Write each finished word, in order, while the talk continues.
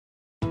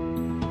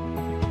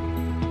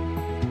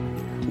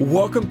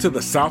Welcome to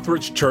the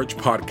Southridge Church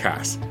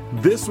Podcast.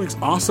 This week's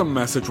awesome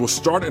message will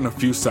start in a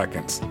few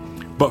seconds.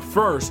 But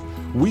first,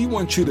 we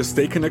want you to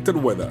stay connected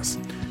with us.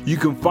 You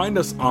can find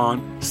us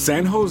on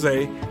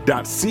sanjose.cc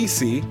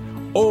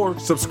or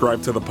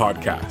subscribe to the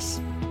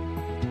podcast.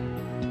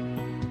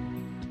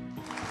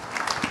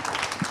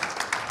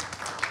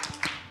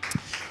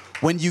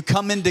 When you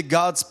come into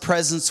God's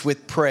presence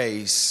with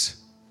praise,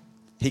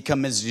 He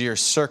comes into your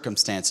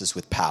circumstances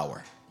with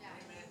power.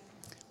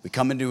 We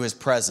come into His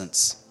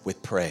presence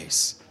with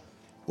praise.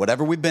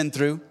 Whatever we've been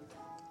through,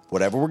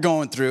 whatever we're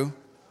going through,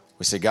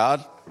 we say,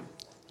 God,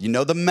 you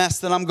know the mess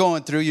that I'm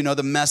going through, you know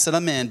the mess that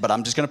I'm in, but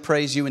I'm just going to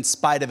praise you in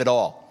spite of it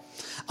all.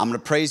 I'm going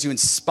to praise you in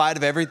spite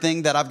of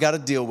everything that I've got to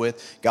deal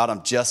with. God,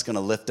 I'm just going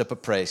to lift up a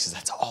praise because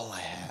that's all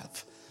I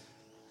have.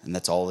 And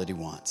that's all that He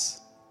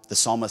wants. The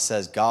psalmist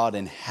says, God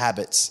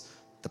inhabits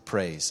the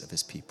praise of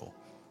His people.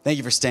 Thank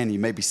you for standing. You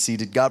may be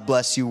seated. God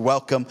bless you.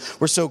 Welcome.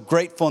 We're so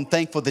grateful and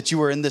thankful that you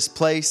were in this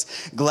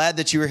place. Glad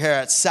that you were here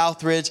at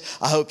Southridge.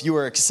 I hope you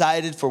are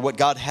excited for what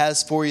God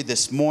has for you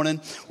this morning.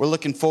 We're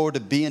looking forward to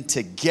being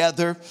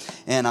together,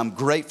 and I'm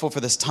grateful for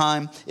this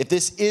time. If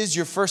this is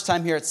your first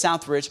time here at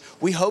Southridge,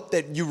 we hope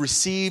that you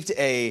received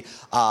a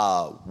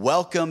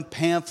welcome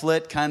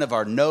pamphlet, kind of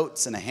our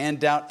notes and a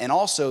handout, and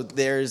also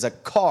there's a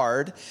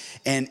card,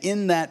 and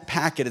in that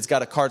packet, it's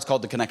got a card. It's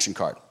called the connection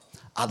card.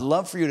 I'd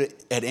love for you to,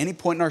 at any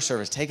point in our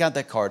service, take out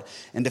that card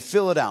and to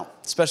fill it out,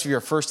 especially if you're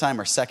a first-time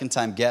or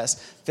second-time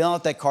guest. Fill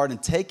out that card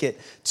and take it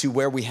to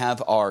where we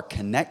have our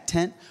Connect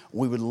tent.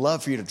 We would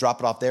love for you to drop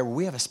it off there.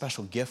 We have a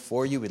special gift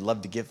for you. We'd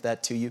love to give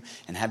that to you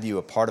and have you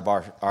a part of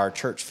our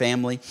church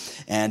family.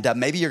 And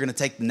maybe you're going to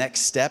take the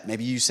next step.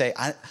 Maybe you say,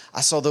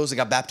 I saw those that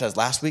got baptized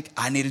last week.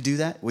 I need to do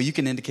that. Well, you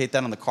can indicate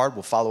that on the card.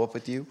 We'll follow up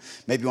with you.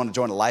 Maybe you want to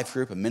join a life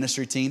group, a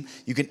ministry team.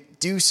 You can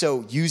do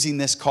so using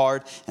this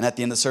card, and at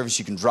the end of the service,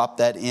 you can drop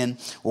that in.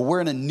 Well,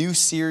 we're in a new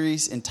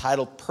series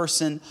entitled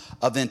Person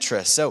of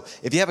Interest. So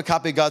if you have a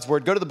copy of God's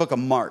Word, go to the book of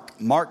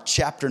Mark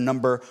chapter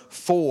number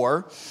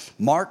 4,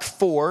 Mark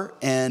 4,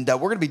 and we're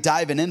going to be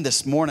diving in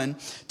this morning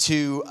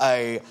to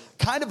a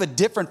kind of a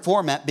different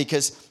format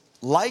because,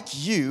 like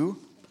you,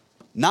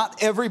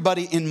 not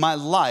everybody in my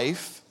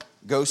life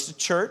goes to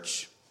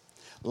church.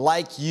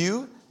 Like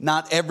you,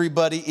 not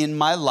everybody in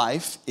my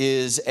life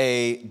is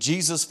a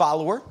Jesus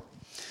follower.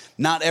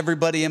 Not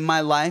everybody in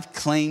my life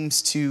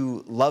claims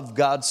to love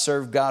God,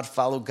 serve God,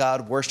 follow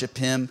God, worship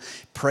Him,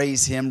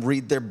 praise Him,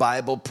 read their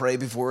Bible, pray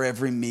before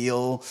every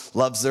meal,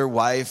 loves their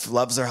wife,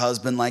 loves their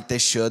husband like they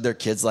should, their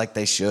kids like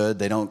they should.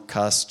 They don't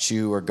cuss,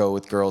 chew, or go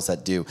with girls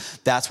that do.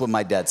 That's what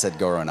my dad said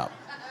growing up.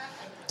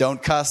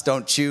 Don't cuss,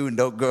 don't chew, and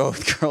don't go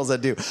with girls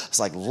that do. It's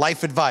like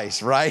life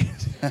advice, right?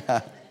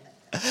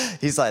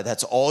 He's like,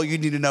 that's all you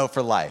need to know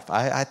for life.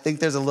 I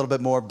think there's a little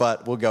bit more,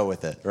 but we'll go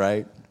with it,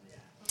 right?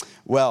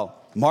 Well,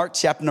 Mark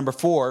chapter number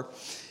 4,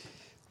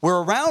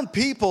 we're around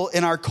people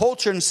in our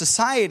culture and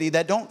society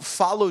that don't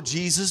follow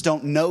Jesus,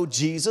 don't know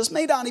Jesus,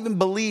 may not even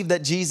believe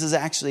that Jesus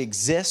actually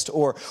exists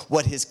or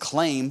what His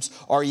claims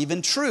are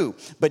even true.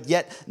 But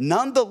yet,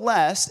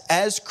 nonetheless,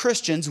 as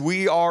Christians,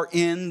 we are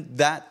in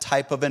that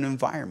type of an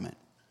environment.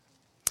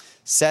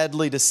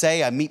 Sadly to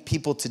say, I meet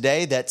people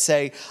today that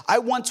say, I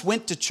once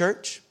went to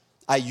church.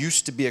 I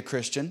used to be a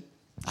Christian.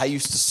 I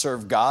used to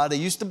serve God. I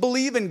used to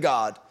believe in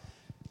God.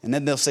 And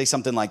then they'll say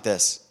something like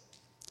this.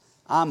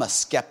 I'm a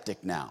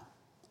skeptic now.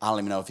 I don't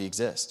even know if He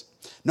exists.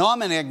 No,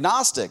 I'm an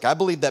agnostic. I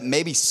believe that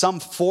maybe some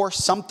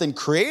force, something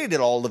created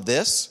all of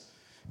this.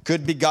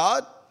 Could be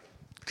God,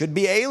 could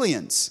be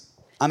aliens.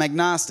 I'm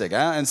agnostic.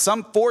 And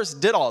some force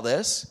did all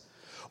this.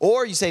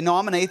 Or you say, no,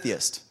 I'm an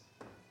atheist.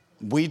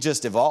 We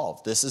just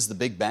evolved. This is the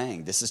Big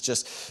Bang. This is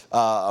just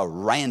a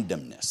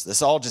randomness.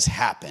 This all just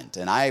happened.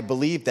 And I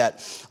believe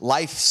that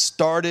life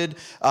started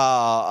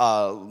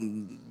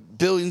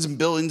billions and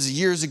billions of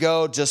years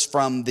ago just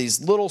from these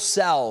little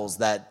cells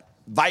that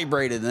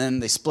vibrated and then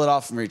they split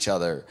off from each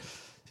other.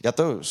 You got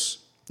those.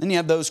 Then you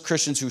have those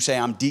Christians who say,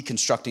 I'm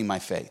deconstructing my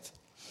faith.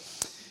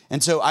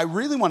 And so I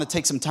really want to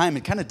take some time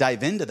and kind of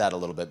dive into that a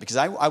little bit because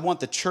I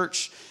want the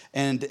church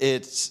and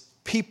its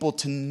people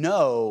to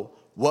know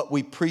what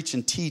we preach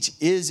and teach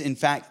is, in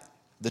fact,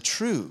 the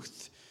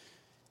truth.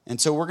 And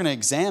so we're going to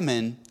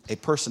examine a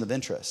person of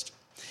interest.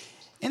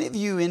 Any of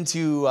you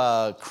into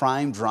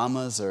crime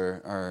dramas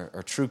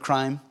or true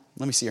crime?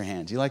 Let me see your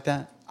hand. Do you like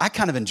that? I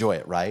kind of enjoy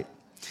it, right?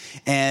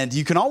 And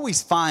you can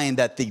always find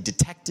that the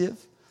detective,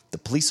 the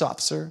police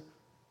officer,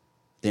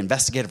 the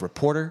investigative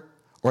reporter,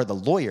 or the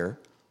lawyer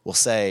will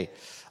say,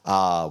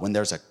 when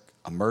there's a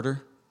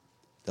murder,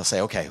 they'll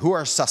say, okay, who are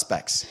our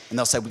suspects? And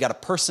they'll say, we got a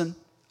person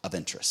of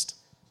interest.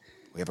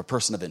 We have a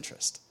person of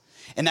interest.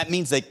 And that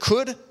means they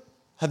could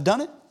have done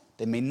it.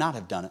 They may not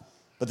have done it.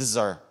 But this is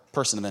our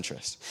person of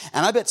interest.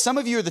 And I bet some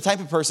of you are the type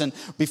of person,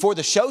 before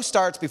the show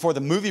starts, before the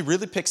movie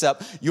really picks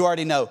up, you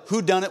already know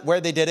who done it, where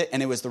they did it,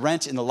 and it was the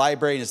wrench in the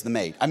library and it's the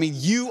maid. I mean,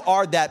 you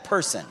are that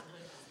person.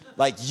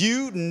 Like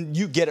you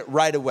get it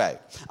right away.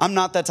 I'm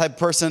not that type of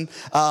person.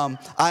 I'm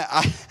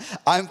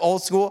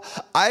old school.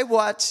 I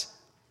watch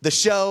the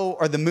show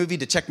or the movie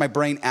to check my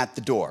brain at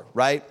the door,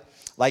 right?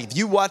 Like if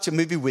you watch a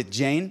movie with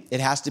Jane, it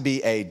has to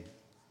be a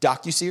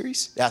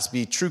docuseries. It has to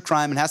be true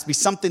crime. It has to be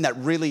something that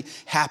really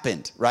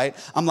happened, right?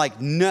 I'm like,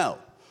 no.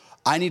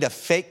 I need a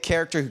fake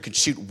character who can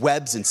shoot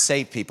webs and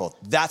save people.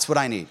 That's what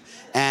I need.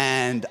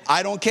 And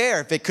I don't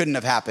care if it couldn't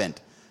have happened.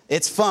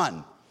 It's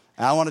fun.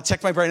 And I want to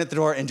check my brain at the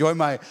door, enjoy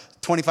my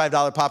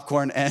 $25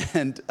 popcorn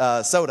and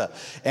soda,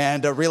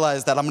 and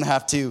realize that I'm going to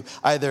have to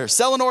either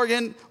sell an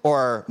organ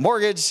or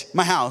mortgage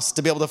my house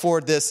to be able to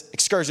afford this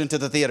excursion to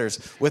the theaters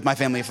with my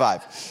family of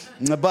 5.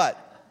 But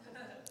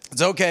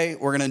it's okay.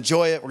 We're going to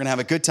enjoy it. We're going to have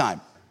a good time.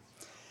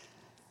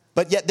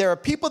 But yet there are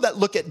people that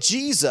look at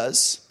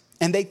Jesus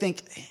and they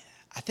think,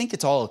 I think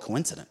it's all a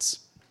coincidence.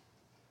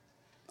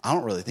 I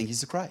don't really think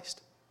he's the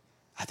Christ.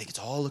 I think it's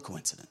all a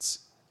coincidence.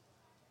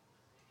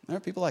 There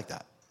are people like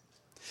that.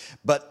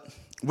 But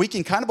we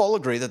can kind of all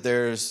agree that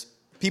there's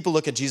people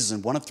look at Jesus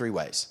in one of 3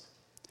 ways.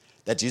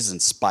 That Jesus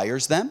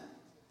inspires them,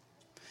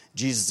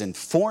 Jesus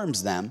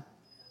informs them,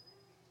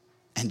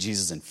 and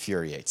Jesus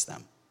infuriates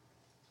them.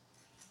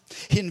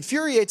 He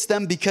infuriates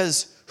them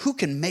because who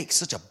can make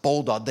such a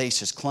bold,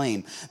 audacious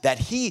claim that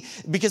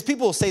because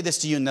people will say this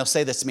to you and they'll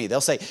say this to me.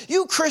 They'll say,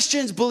 you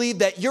Christians believe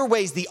that your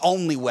way is the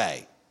only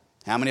way.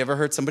 How many ever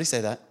heard somebody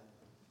say that?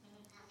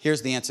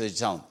 Here's the answer that you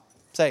tell them.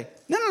 Say,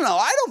 no,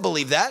 I don't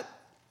believe that.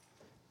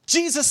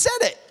 Jesus said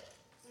it.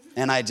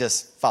 And I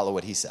just follow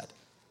what he said.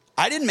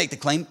 I didn't make the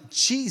claim.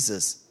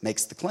 Jesus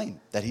makes the claim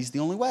that he's the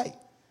only way.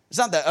 It's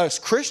not that us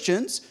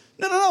Christians.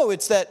 No.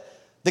 It's that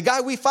the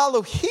guy we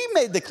follow, he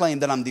made the claim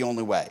that I'm the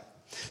only way.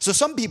 So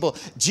some people,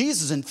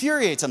 Jesus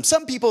infuriates them.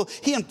 Some people,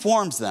 he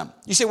informs them.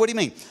 You say, what do you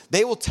mean?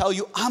 They will tell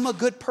you, I'm a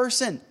good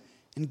person.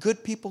 And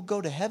good people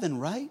go to heaven,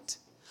 right?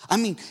 I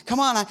mean,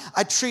 come on,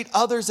 I treat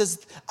others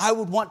as I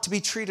would want to be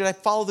treated. I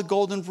follow the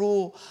golden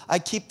rule. I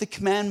keep the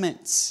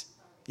commandments.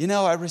 You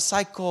know, I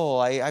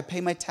recycle. I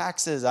pay my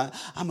taxes.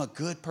 I'm a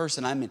good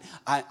person.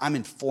 I'm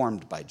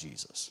informed by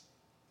Jesus.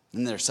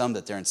 And there's some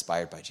that they're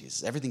inspired by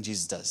Jesus. Everything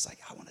Jesus does is like,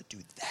 I want to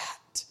do that.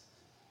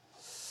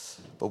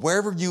 But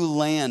wherever you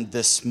land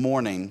this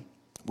morning,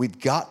 we've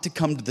got to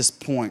come to this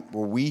point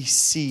where we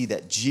see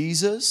that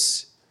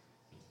Jesus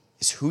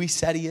is who he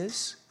said he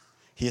is.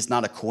 He is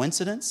not a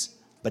coincidence,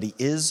 but he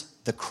is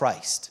the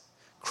Christ.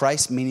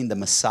 Christ meaning the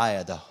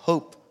Messiah, the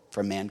hope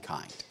for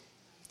mankind.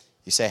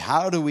 You say,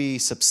 how do we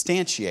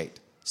substantiate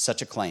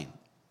such a claim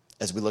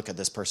as we look at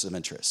this person of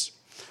interest?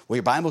 Well,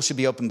 your Bible should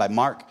be open by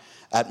Mark,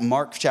 at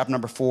Mark chapter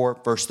number 4,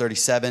 verse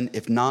 37.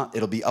 If not,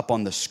 it'll be up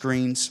on the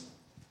screens.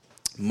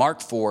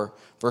 Mark 4,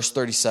 verse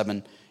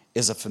 37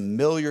 is a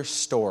familiar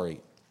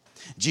story.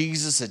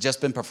 Jesus had just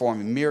been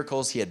performing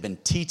miracles. He had been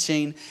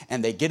teaching,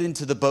 and they get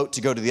into the boat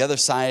to go to the other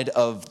side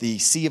of the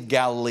Sea of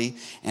Galilee.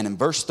 And in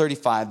verse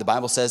 35, the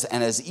Bible says,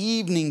 and as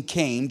evening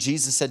came,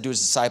 Jesus said to his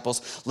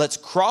disciples, let's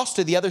cross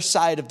to the other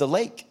side of the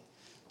lake.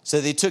 So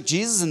they took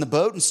Jesus in the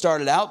boat and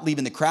started out,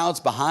 leaving the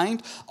crowds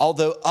behind,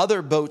 although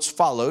other boats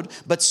followed.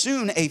 But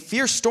soon a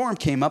fierce storm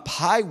came up.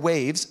 High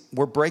waves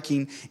were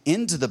breaking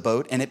into the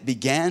boat, and it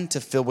began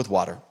to fill with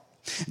water.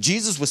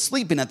 Jesus was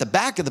sleeping at the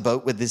back of the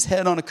boat with his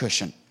head on a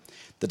cushion.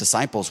 The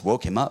disciples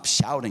woke him up,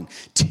 shouting,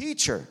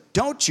 Teacher,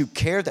 don't you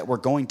care that we're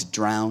going to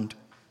drown?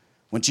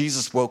 When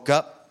Jesus woke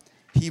up,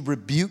 he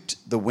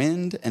rebuked the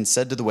wind and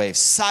said to the waves,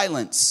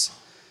 Silence,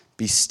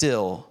 be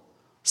still.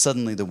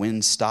 Suddenly the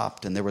wind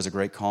stopped, and there was a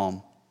great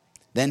calm.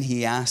 Then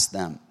he asked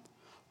them,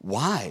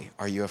 Why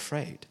are you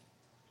afraid?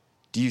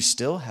 Do you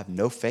still have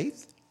no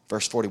faith?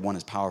 Verse 41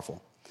 is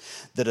powerful.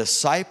 The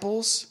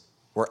disciples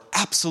were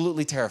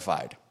absolutely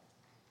terrified.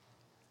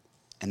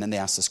 And then they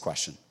asked this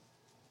question.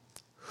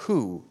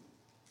 Who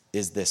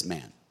is this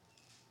man?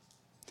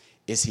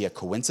 Is he a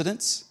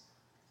coincidence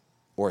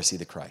or is he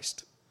the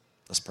Christ?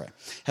 Let's pray.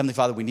 Heavenly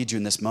Father, we need you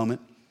in this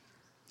moment.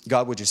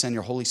 God, would you send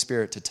your Holy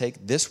Spirit to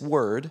take this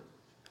word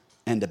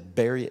and to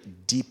bury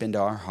it deep into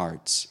our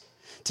hearts?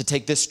 To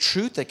take this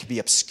truth that could be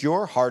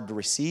obscure, hard to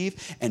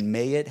receive, and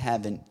may it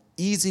have an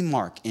easy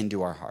mark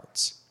into our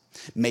hearts.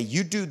 May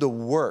you do the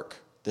work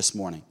this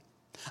morning.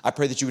 I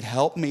pray that you would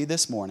help me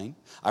this morning.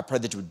 I pray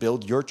that you would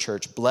build your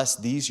church. Bless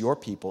these, your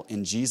people,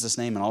 in Jesus'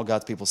 name. And all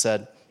God's people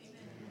said,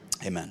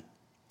 Amen.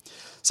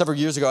 Several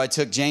years ago, I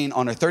took Jane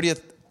on her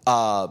 30th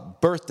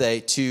birthday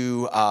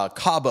to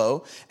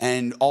Cabo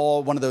and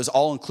one of those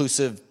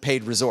all-inclusive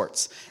paid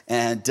resorts.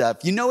 And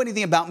if you know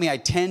anything about me, I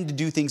tend to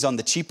do things on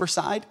the cheaper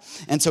side.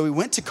 And so we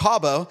went to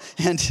Cabo,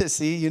 and to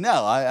see,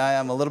 I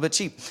am a little bit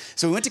cheap.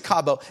 So we went to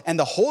Cabo, and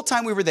the whole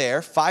time we were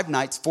there, 5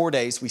 nights, 4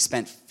 days, we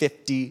spent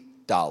 $50.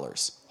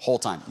 Whole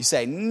time. You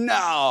say,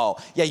 no.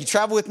 Yeah, you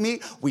travel with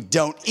me. We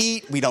don't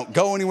eat. We don't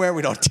go anywhere.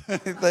 We don't do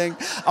anything.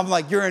 I'm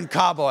like, you're in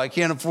Cabo. I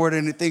can't afford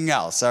anything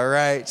else. All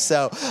right.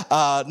 So,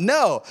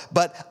 no.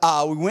 But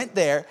we went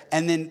there.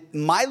 And then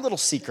my little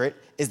secret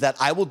is that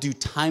I will do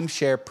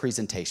timeshare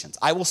presentations.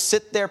 I will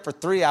sit there for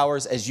 3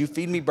 hours as you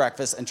feed me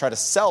breakfast and try to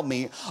sell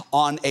me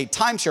on a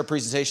timeshare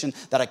presentation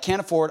that I can't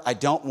afford, I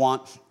don't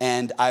want,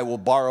 and I will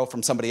borrow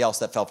from somebody else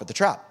that fell for the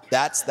trap.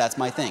 That's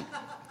my thing.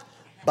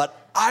 But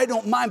I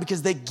don't mind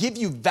because they give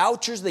you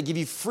vouchers, they give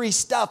you free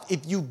stuff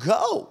if you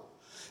go.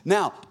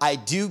 Now, I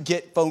do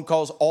get phone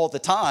calls all the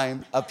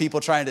time of people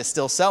trying to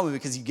still sell me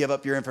because you give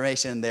up your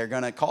information and they're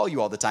going to call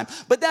you all the time.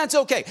 But that's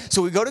okay.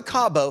 So we go to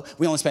Cabo.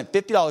 We only spent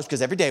 $50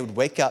 because every day we'd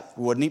wake up,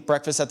 we wouldn't eat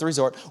breakfast at the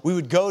resort. We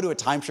would go to a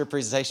timeshare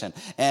presentation.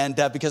 And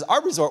because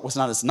our resort was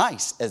not as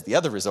nice as the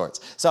other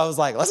resorts. So I was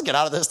like, let's get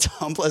out of this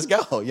dump. Let's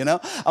go, you know.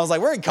 I was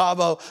like, we're in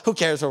Cabo. Who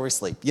cares where we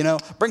sleep, you know.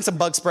 Bring some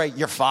bug spray.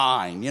 You're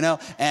fine, you know.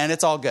 And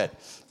it's all good.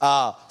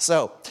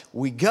 So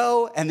we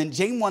go, and then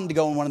Jane wanted to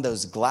go on one of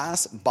those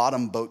glass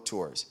bottom boat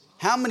tours.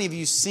 How many of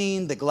you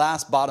seen the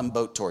glass bottom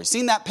boat tour?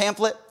 Seen that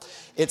pamphlet?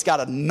 It's got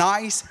a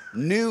nice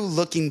new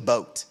looking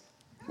boat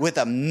with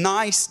a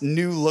nice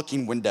new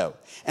looking window.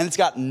 And it's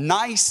got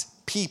nice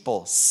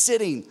people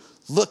sitting,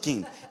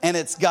 looking, and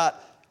it's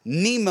got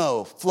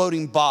Nemo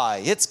floating by.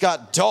 It's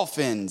got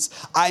dolphins.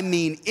 I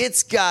mean,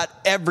 it's got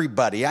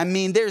everybody. I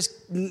mean, there's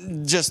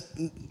just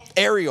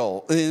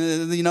Ariel,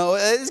 you know,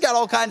 it's got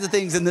all kinds of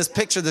things in this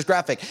picture, this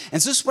graphic.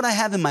 And so this is what I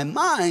have in my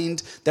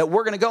mind that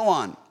we're going to go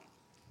on.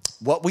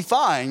 What we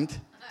find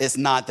is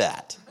not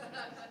that.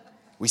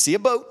 We see a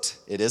boat.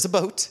 It is a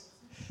boat.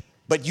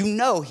 But you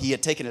know he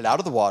had taken it out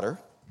of the water,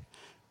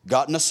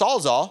 gotten a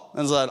Sawzall,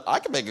 and said, I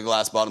can make a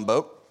glass bottom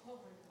boat.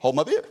 Hold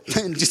my beer.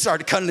 And just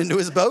started cutting into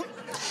his boat.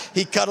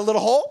 He cut a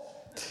little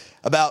hole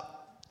about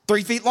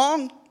 3 feet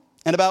long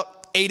and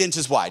about 8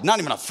 inches wide. Not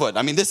even a foot.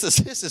 I mean, this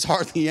is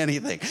hardly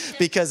anything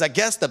because I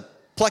guess the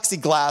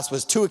plexiglass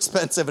was too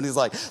expensive and he's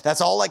like,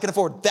 that's all I can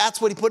afford.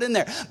 That's what he put in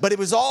there. But it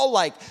was all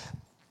like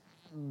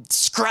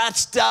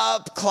scratched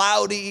up,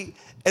 cloudy,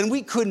 and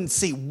we couldn't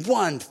see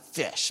one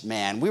fish,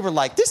 man. We were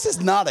like, this is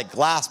not a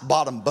glass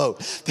bottom boat.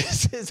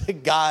 This is a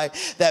guy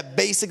that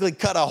basically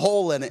cut a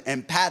hole in it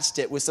and patched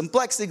it with some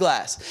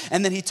plexiglass.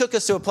 And then he took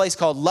us to a place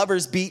called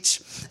Lovers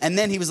Beach. And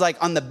then he was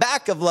like, on the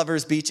back of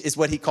Lovers Beach is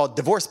what he called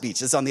Divorce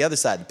Beach. It's on the other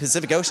side, the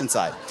Pacific Ocean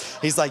side.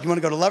 He's like, you want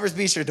to go to Lovers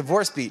Beach or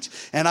Divorce Beach?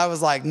 And I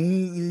was like,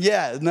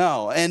 yeah,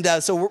 no. And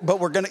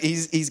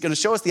he's going to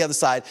show us the other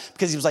side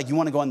because he was like, you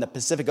want to go on the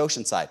Pacific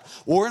Ocean side?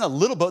 Well, we're in a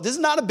little boat. This is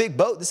not a big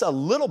boat. This is a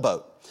little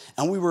boat.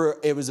 And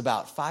it was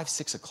about 5,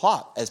 6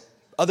 o'clock as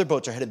other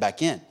boats are headed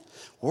back in.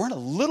 We're in a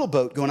little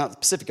boat going out the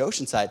Pacific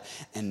Ocean side,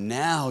 and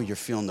now you're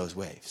feeling those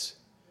waves.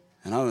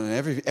 And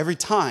every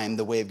time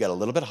the wave got a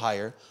little bit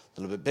higher, a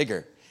little bit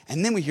bigger.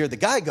 And then we hear the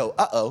guy go,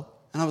 uh-oh.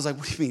 And I was like,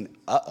 what do you mean,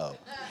 uh-oh?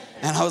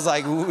 And I was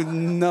like,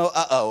 no,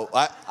 uh-oh.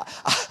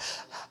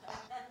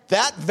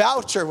 That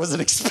voucher was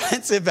an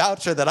expensive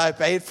voucher that I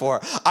paid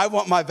for. I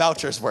want my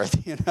voucher's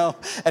worth, you know?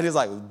 And he's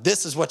like,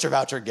 this is what your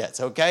voucher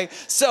gets, okay?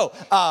 So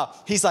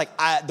he's like,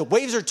 the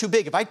waves are too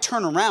big. If I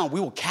turn around,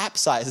 we will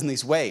capsize in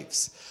these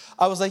waves.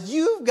 I was like,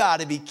 you've got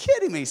to be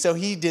kidding me. So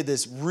he did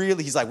this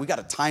he's like, we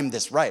got to time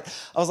this right.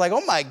 I was like,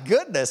 oh my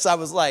goodness. I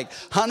was like,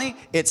 honey,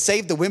 it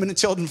saved the women and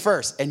children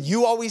first. And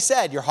you always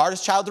said your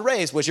hardest child to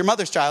raise was your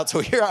mother's child.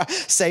 So here,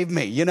 save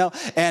me, you know?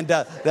 And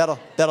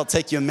that'll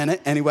take you a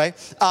minute anyway.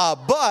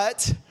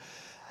 But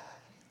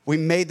we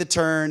made the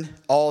turn,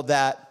 all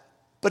that.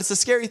 But it's a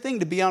scary thing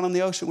to be out on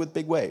the ocean with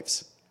big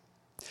waves.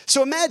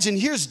 So imagine,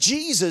 here's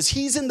Jesus.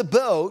 He's in the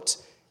boat,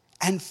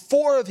 and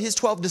 4 of his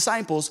 12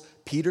 disciples,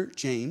 Peter,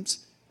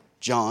 James,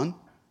 John,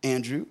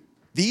 Andrew,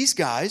 these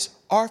guys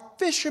are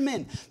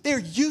fishermen. They're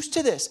used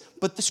to this.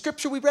 But the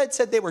scripture we read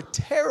said they were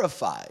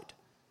terrified.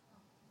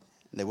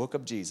 And they woke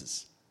up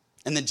Jesus.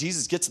 And then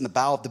Jesus gets in the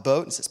bow of the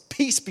boat and says,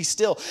 peace, be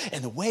still.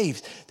 And the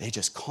waves, they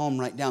just calm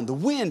right down. The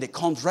wind, it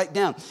calms right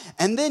down.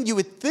 And then you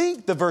would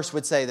think the verse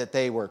would say that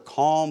they were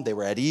calm, they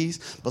were at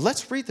ease. But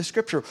let's read the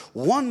scripture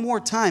one more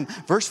time.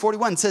 Verse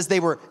 41 says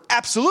they were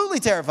absolutely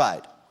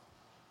terrified.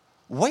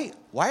 Wait,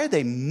 why are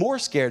they more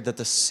scared that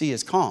the sea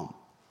is calm?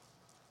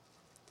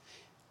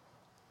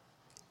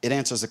 It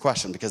answers the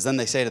question because then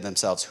they say to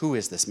themselves, who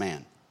is this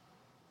man?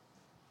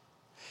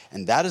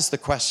 And that is the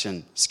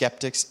question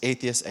skeptics,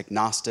 atheists,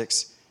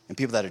 agnostics, and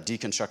people that are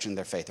deconstructing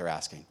their faith are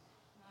asking.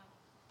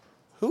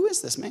 Who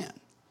is this man?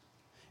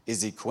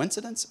 Is he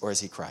coincidence or is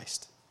he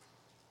Christ?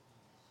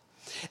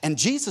 And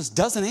Jesus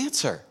doesn't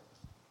answer.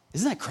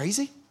 Isn't that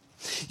crazy?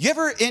 You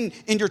ever in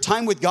your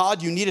time with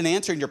God, you need an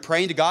answer and you're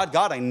praying to God,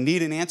 God, I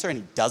need an answer, and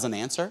he doesn't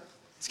answer?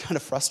 It's kind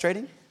of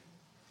frustrating.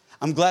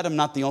 I'm glad I'm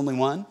not the only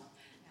one.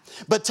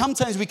 But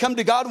sometimes we come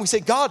to God and we say,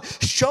 God,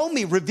 show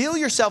me, reveal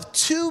yourself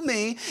to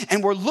me.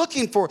 And we're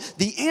looking for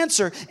the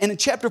answer. And in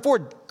chapter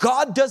 4,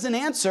 God doesn't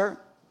answer.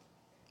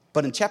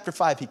 But in chapter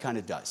 5, he kind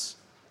of does.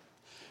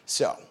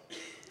 So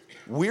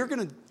we're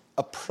going to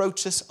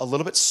approach this a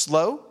little bit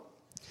slow.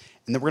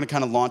 And then we're going to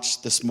kind of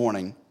launch this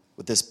morning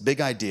with this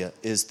big idea.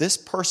 Is this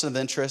person of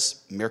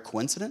interest mere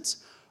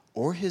coincidence?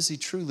 Or is he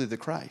truly the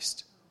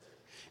Christ?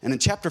 And in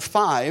chapter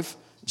 5,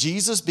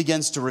 Jesus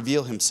begins to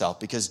reveal himself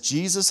because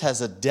Jesus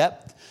has a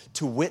depth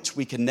to which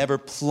we can never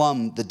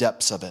plumb the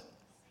depths of it.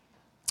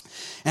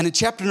 And in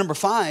chapter number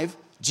 5,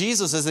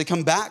 Jesus, as they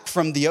come back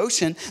from the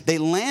ocean, they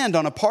land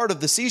on a part of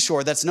the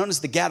seashore that's known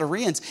as the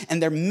Gadareans,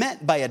 and they're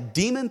met by a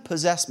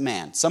demon-possessed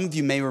man. Some of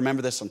you may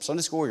remember this from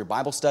Sunday school or your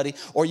Bible study,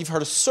 or you've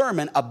heard a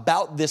sermon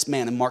about this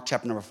man in Mark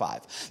chapter number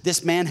 5.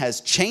 This man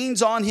has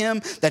chains on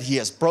him that he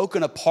has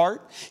broken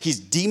apart. He's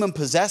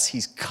demon-possessed.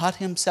 He's cut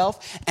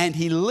himself, and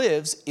he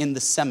lives in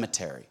the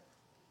cemetery.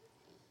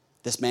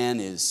 This man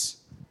is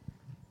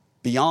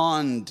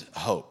beyond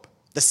hope.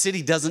 The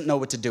city doesn't know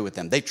what to do with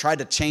him. They tried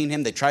to chain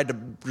him. They tried to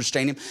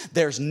restrain him.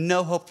 There's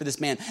no hope for this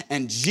man.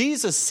 And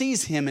Jesus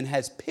sees him and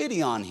has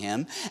pity on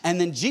him.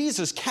 And then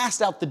Jesus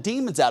casts out the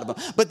demons out of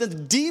him. But the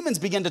demons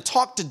begin to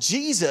talk to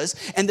Jesus,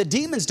 and the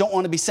demons don't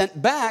want to be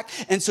sent back.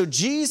 And so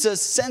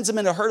Jesus sends them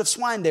in a herd of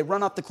swine. They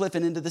run off the cliff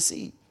and into the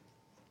sea.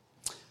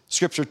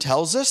 Scripture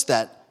tells us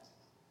that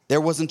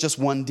there wasn't just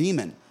one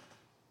demon.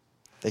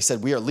 They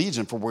said, we are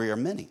legion, for we are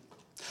many.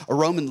 A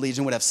Roman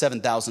legion would have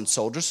 7,000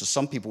 soldiers, so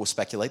some people will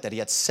speculate that he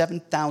had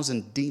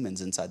 7,000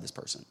 demons inside this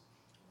person.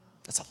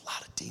 That's a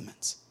lot of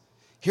demons.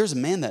 Here's a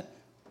man that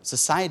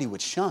society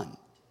would shun,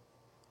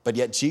 but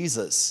yet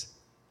Jesus,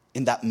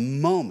 in that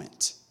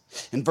moment,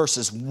 in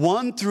verses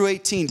 1 through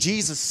 18,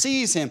 Jesus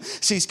sees him,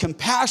 sees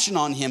compassion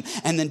on him,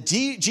 and then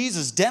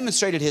Jesus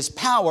demonstrated his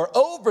power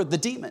over the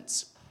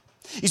demons.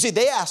 You see,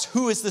 they asked,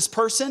 who is this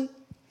person?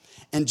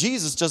 And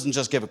Jesus doesn't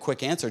just give a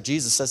quick answer.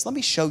 Jesus says, let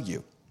me show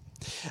you.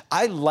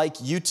 I like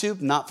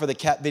YouTube, not for the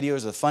cat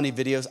videos or the funny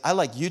videos. I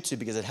like YouTube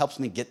because it helps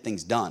me get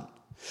things done.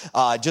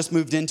 I just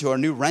moved into our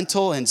new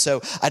rental, and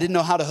so I didn't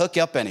know how to hook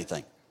up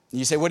anything.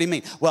 You say, what do you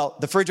mean? Well,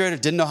 the refrigerator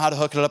didn't know how to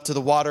hook it up to the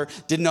water,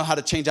 didn't know how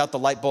to change out the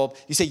light bulb.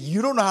 You say,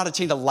 you don't know how to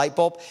change a light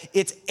bulb?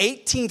 It's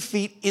 18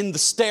 feet in the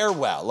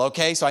stairwell,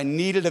 okay? So I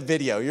needed a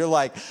video. You're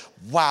like,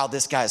 wow,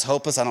 this guy's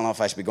hopeless. I don't know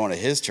if I should be going to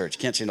his church.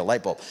 You can't change a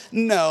light bulb.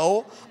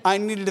 No, I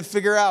needed to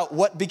figure out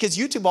what, because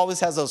YouTube always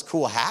has those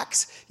cool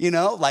hacks, you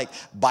know, like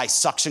buy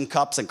suction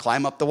cups and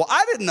climb up the wall.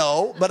 I didn't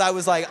know, but I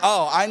was like,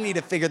 oh, I need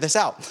to figure this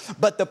out.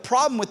 But the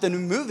problem with the new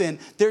move-in,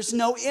 there's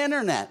no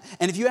internet.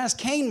 And if you ask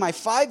Kane, my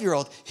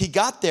 5-year-old, he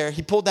got there,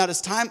 he pulled out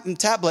his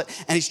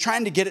tablet, and he's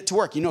trying to get it to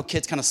work. You know,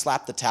 kids kind of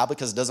slap the tablet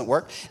because it doesn't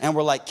work. And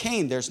we're like,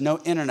 Kane, there's no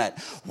internet.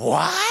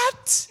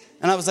 What?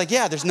 And I was like,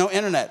 yeah, there's no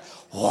internet.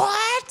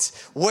 What?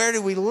 Where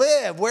do we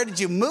live? Where did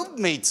you move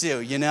me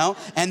to, you know?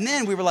 And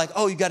then we were like,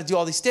 oh, you got to do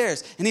all these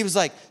stairs. And he was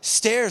like,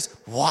 stairs?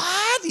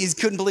 What? He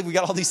couldn't believe we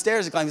got all these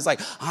stairs to climb. He's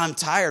like, I'm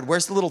tired.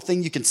 Where's the little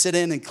thing you can sit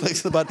in and click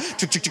the button?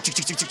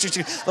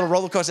 Little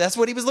roller coaster. That's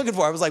what he was looking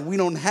for. I was like, we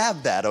don't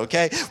have that,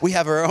 okay? We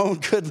have our own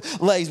good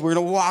legs. We're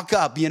going to walk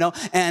up, you know?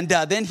 And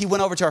then he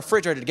went over to our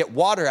refrigerator to get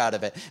water out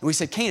of it. And we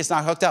said, Kane, it's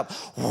not hooked up.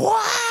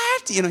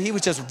 What? You know, he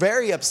was just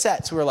very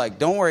upset. So we were like,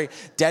 don't worry,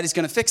 Daddy's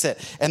going to fix it.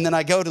 And then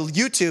I go to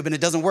YouTube and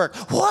it doesn't work.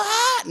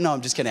 What? No,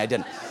 I'm just kidding. I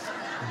didn't.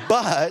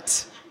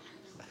 But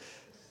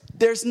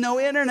there's no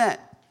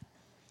internet.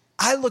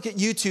 I look at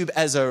YouTube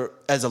as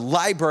a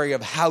library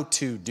of how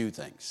to do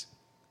things.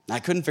 And I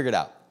couldn't figure it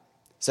out.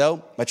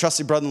 So my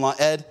trusty brother-in-law,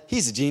 Ed,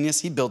 he's a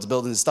genius. He builds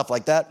buildings and stuff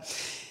like that.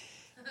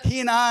 He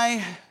and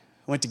I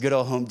went to good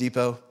old Home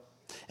Depot.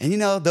 And you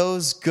know,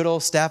 those good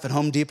old staff at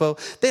Home Depot,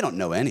 they don't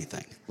know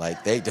anything.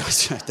 Like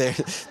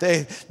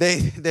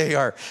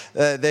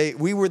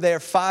we were there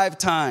 5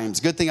 times.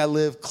 Good thing I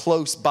live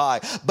close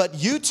by. But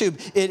YouTube,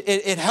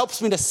 it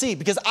helps me to see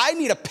because I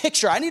need a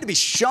picture. I need to be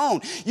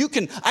shown.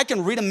 I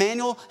can read a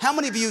manual. How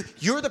many of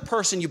you're the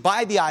person, you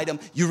buy the item,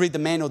 you read the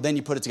manual, then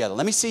you put it together.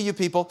 Let me see you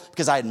people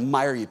because I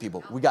admire you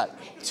people. We got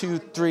 2,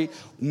 3,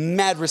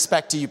 mad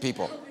respect to you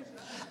people.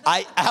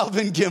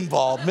 Alvin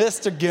Gimbal,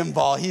 Mr.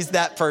 Gimbal, he's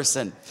that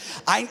person.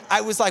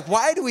 I was like,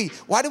 why do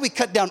we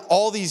cut down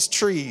all these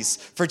trees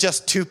for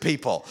just 2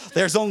 people?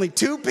 There's only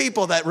 2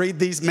 people that read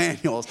these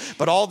manuals,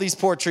 but all these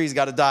poor trees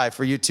got to die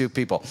for you 2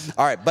 people.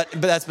 All right, but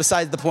that's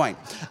besides the point.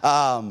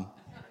 But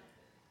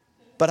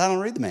I don't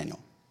read the manual.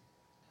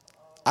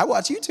 I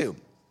watch YouTube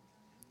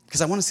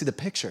because I want to see the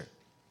picture.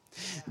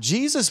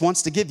 Jesus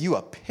wants to give you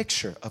a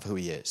picture of who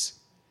he is.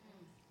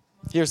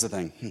 Here's the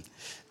thing.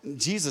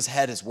 Jesus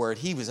had his word.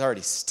 He was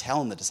already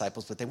telling the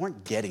disciples, but they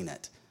weren't getting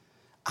it.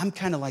 I'm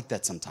kind of like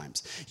that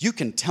sometimes. You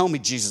can tell me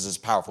Jesus is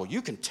powerful.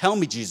 You can tell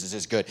me Jesus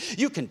is good.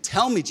 You can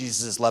tell me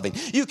Jesus is loving.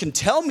 You can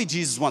tell me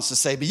Jesus wants to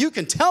save me. You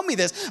can tell me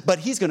this, but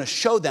he's going to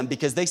show them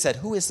because they said,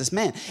 who is this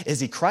man? Is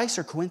he Christ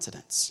or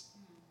coincidence?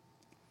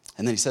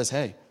 And then he says,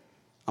 hey,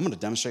 I'm going to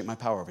demonstrate my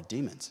power over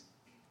demons.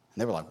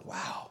 And they were like,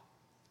 wow,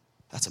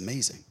 that's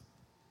amazing.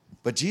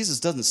 But Jesus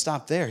doesn't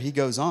stop there. He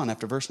goes on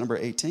after verse number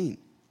 18.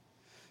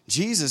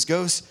 Jesus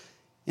goes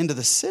into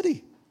the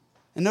city.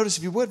 And notice,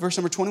 if you would, verse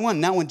number 21.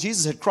 Now when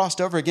Jesus had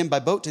crossed over again by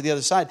boat to the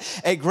other side,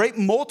 a great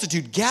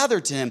multitude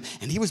gathered to him,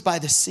 and he was by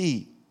the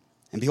sea.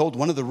 And behold,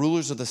 one of the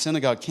rulers of the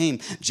synagogue came,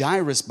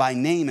 Jairus by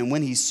name. And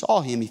when he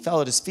saw him, he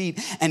fell at his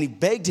feet, and he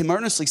begged him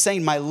earnestly,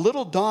 saying, my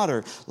little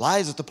daughter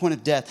lies at the point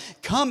of death.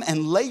 Come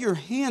and lay your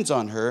hands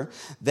on her,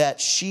 that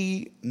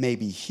she may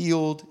be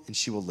healed, and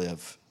she will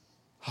live.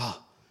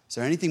 Is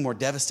there anything more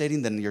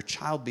devastating than your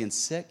child being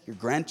sick, your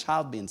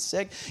grandchild being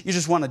sick? You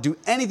just want to do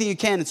anything you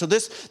can. And so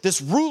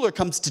this ruler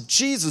comes to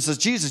Jesus and says,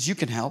 Jesus, you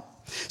can help.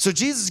 So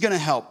Jesus is going to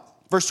help.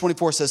 Verse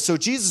 24 says, so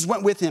Jesus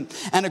went with him,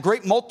 and a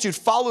great multitude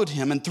followed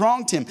him and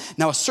thronged him.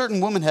 Now a certain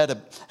woman had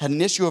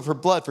an issue of her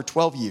blood for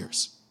 12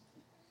 years,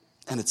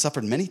 and had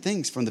suffered many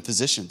things from the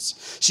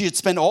physicians. She had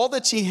spent all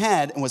that she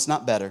had and was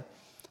not better,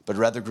 but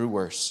rather grew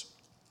worse.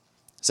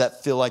 Does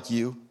that feel like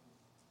you?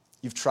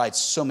 You've tried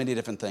so many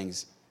different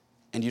things,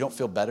 and you don't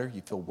feel better,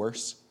 you feel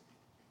worse.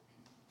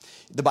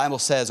 The Bible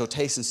says, oh,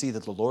 taste and see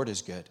that the Lord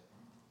is good.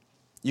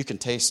 You can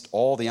taste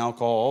all the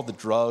alcohol, all the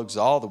drugs,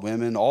 all the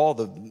women, all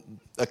the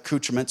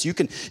accoutrements. You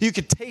can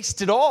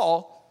taste it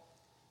all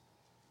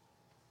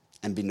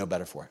and be no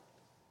better for it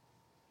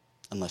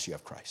unless you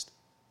have Christ.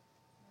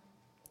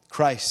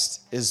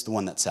 Christ is the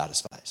one that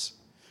satisfies.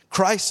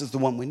 Christ is the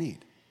one we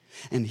need.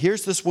 And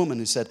here's this woman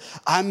who said,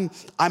 I'm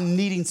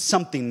needing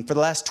something. For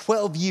the last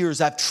 12 years,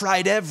 I've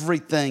tried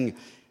everything,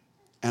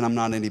 and I'm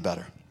not any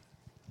better.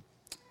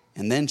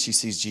 And then she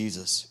sees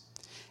Jesus.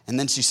 And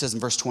then she says in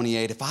verse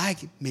 28, if I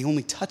may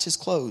only touch his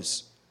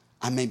clothes,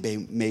 I may be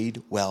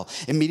made well.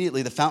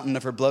 Immediately the fountain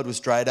of her blood was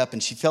dried up,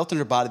 and she felt in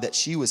her body that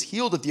she was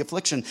healed of the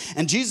affliction.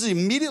 And Jesus,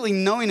 immediately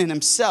knowing in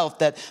himself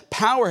that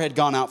power had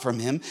gone out from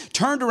him,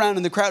 turned around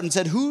in the crowd and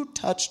said, who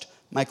touched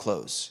my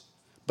clothes?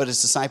 But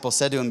his disciples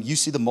said to him, you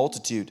see the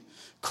multitude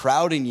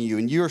crowding you,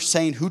 and you are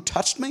saying, who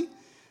touched me?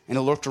 And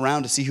he looked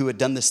around to see who had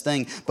done this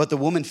thing. But the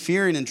woman,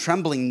 fearing and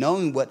trembling,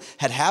 knowing what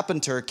had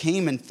happened to her,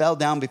 came and fell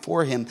down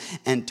before him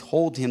and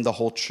told him the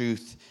whole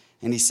truth.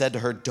 And he said to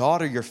her,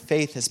 daughter, your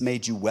faith has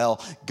made you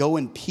well. Go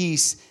in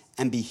peace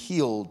and be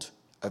healed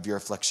of your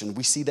affliction.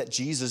 We see that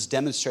Jesus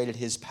demonstrated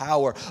his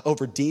power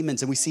over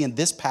demons. And we see in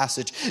this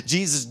passage,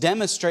 Jesus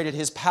demonstrated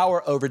his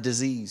power over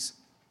disease.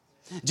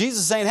 Jesus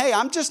is saying, hey,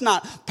 I'm just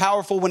not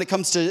powerful when it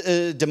comes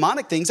to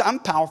demonic things. I'm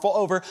powerful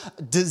over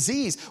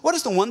disease. What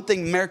is the one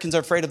thing Americans are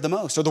afraid of the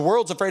most, or the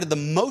world's afraid of the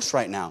most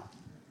right now?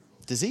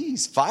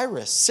 Disease,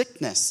 virus,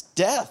 sickness,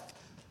 death.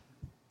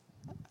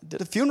 I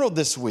did a funeral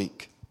this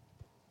week.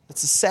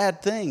 It's a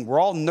sad thing. We're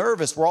all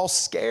nervous. We're all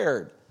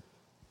scared.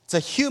 It's a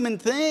human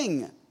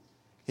thing.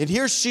 And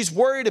here she's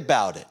worried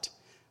about it.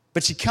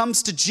 But she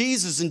comes to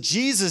Jesus, and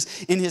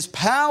Jesus in his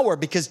power,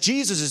 because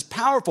Jesus is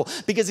powerful,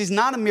 because he's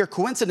not a mere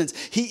coincidence.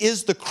 He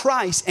is the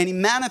Christ, and he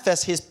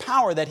manifests his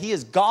power that he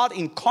is God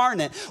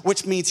incarnate,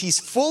 which means he's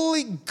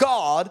fully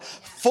God,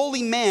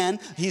 fully man.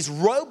 He's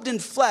robed in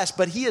flesh,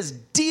 but he is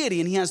deity,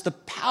 and he has the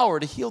power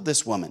to heal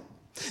this woman.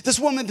 This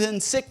woman had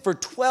been sick for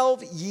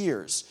 12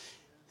 years,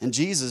 and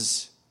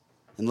Jesus,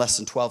 in less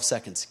than 12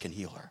 seconds, can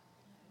heal her.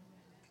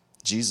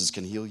 Jesus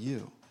can heal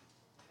you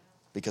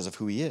because of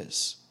who he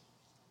is.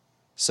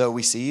 So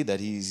we see that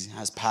he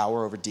has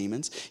power over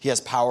demons. He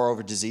has power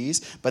over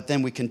disease. But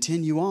then we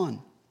continue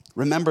on.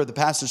 Remember, the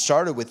passage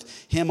started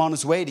with him on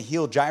his way to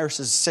heal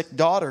Jairus' sick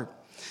daughter.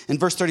 In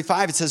verse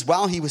 35, it says,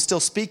 while he was still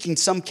speaking,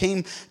 some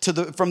came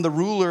from the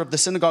ruler of the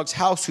synagogue's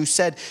house who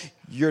said,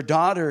 your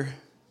daughter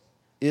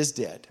is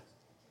dead.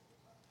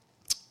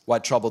 Why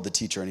trouble the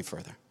teacher any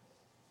further?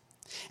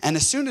 And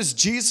as soon as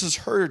Jesus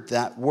heard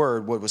that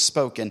word, what was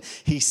spoken,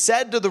 he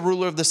said to the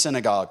ruler of the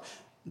synagogue,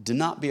 do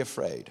not be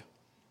afraid.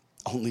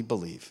 Only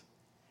believe.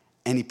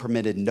 And he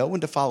permitted no one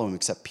to follow him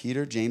except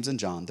Peter, James, and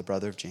John, the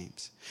brother of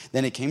James.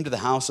 Then he came to the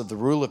house of the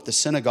ruler of the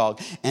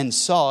synagogue and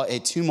saw a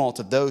tumult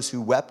of those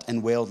who wept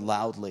and wailed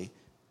loudly.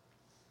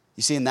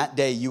 You see, in that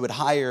day, you would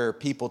hire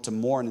people to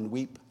mourn and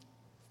weep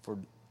for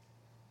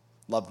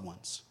loved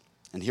ones.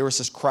 And here was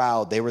this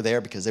crowd. They were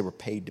there because they were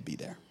paid to be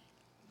there.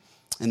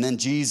 And then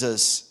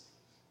Jesus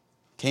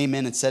came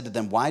in and said to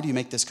them, why do you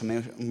make this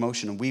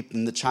commotion and weep?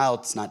 And the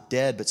child's not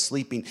dead, but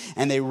sleeping.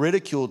 And they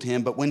ridiculed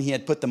him. But when he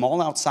had put them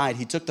all outside,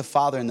 he took the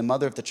father and the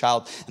mother of the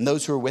child and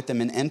those who were with him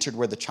and entered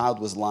where the child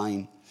was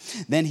lying.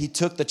 Then he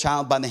took the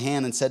child by the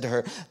hand and said to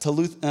her,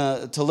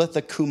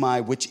 Talitha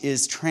Kumai, which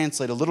is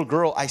translated, little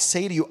girl, I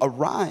say to you,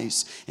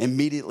 arise.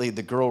 Immediately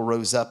the girl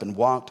rose up and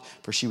walked,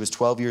 for she was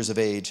 12 years of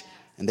age,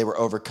 and they were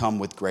overcome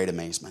with great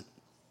amazement.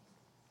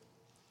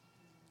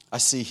 I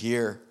see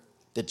here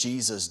that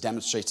Jesus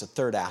demonstrates a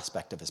third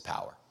aspect of his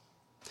power.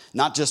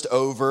 Not just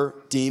over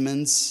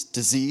demons,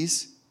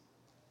 disease,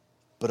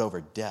 but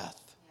over death.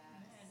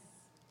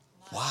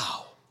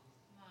 Wow.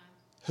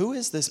 Who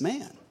is this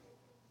man?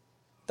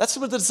 That's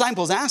what the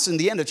disciples asked in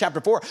the end of chapter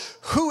 4.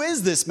 Who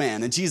is this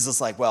man? And Jesus is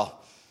like, well,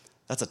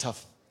 that's a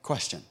tough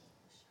question.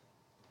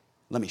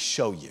 Let me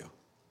show you.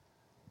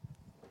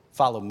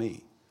 Follow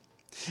me.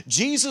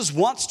 Jesus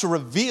wants to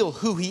reveal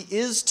who he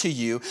is to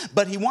you,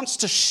 but he wants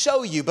to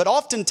show you. But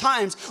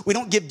oftentimes, we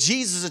don't give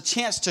Jesus a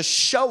chance to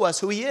show us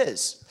who he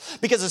is.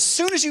 Because as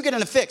soon as you get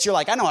in a fix, you're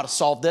like, I know how to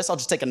solve this. I'll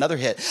just take another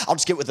hit. I'll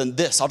just get within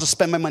this. I'll just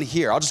spend my money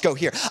here. I'll just go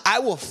here. I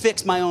will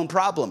fix my own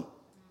problem.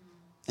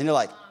 And you're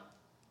like,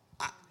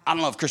 I don't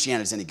know if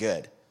Christianity is any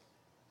good.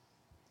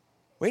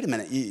 Wait a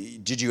minute.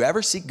 Did you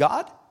ever seek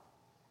God?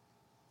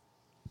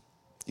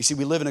 You see,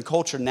 we live in a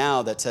culture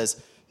now that says,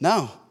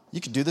 no, you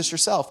can do this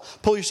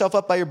yourself. Pull yourself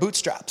up by your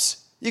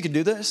bootstraps. You can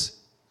do this.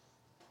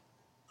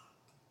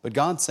 But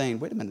God's saying,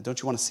 wait a minute, don't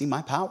you want to see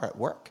my power at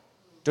work?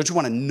 Don't you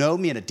want to know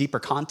me in a deeper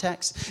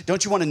context?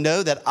 Don't you want to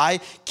know that I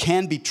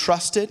can be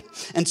trusted?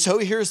 And so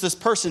here's this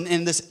person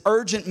in this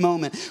urgent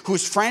moment who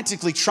is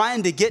frantically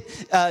trying to get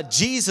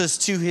Jesus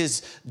to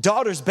his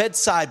daughter's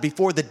bedside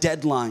before the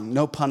deadline,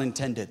 no pun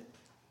intended.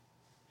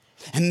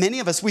 And many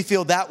of us, we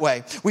feel that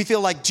way. We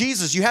feel like,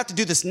 Jesus, you have to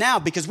do this now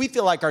because we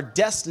feel like our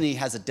destiny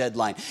has a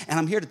deadline. And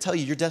I'm here to tell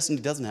you, your destiny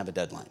doesn't have a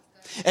deadline.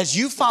 As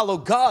you follow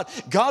God,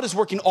 God is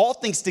working all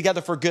things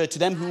together for good to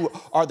them who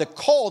are the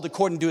called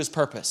according to his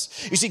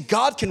purpose. You see,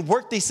 God can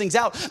work these things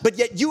out, but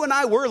yet you and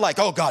I were like,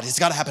 oh God, it's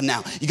got to happen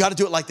now. You got to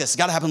do it like this. It's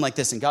got to happen like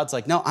this. And God's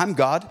like, no, I'm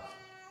God.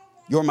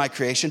 You're my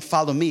creation.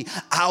 Follow me.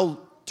 I'll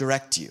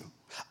direct you.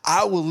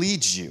 I will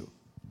lead you.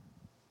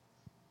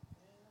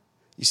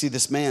 You see,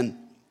 this man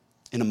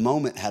in a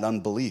moment had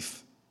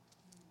unbelief.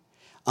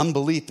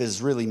 Unbelief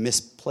is really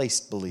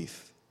misplaced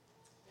belief.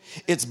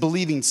 It's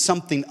believing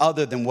something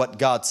other than what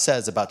God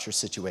says about your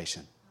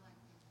situation.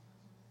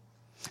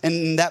 And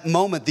in that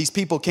moment, these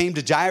people came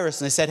to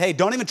Jairus and they said, hey,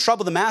 don't even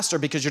trouble the master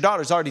because your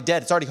daughter's already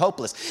dead. It's already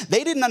hopeless.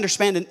 They didn't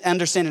understand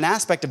an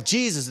aspect of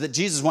Jesus that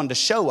Jesus wanted to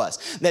show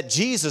us, that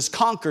Jesus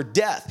conquered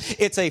death.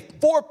 It's a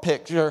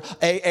forepicture,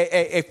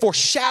 a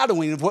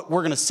foreshadowing of what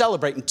we're going to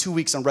celebrate in 2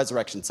 weeks on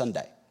Resurrection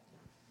Sunday.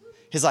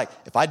 He's like,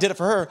 if I did it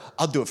for her,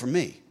 I'll do it for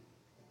me.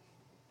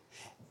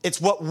 It's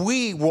what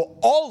we will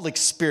all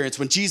experience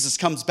when Jesus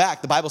comes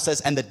back. The Bible says,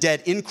 and the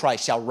dead in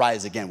Christ shall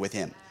rise again with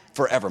him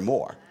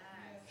forevermore.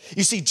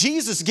 You see,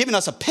 Jesus is giving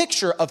us a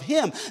picture of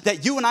him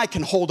that you and I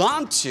can hold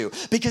on to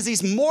because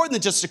he's more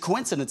than just a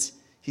coincidence.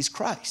 He's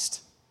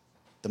Christ,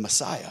 the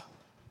Messiah.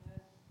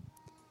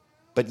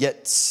 But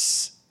yet,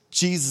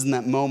 Jesus in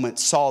that moment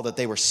saw that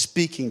they were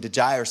speaking to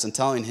Jairus and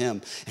telling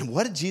him. And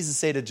what did Jesus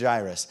say to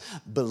Jairus?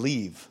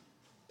 Believe.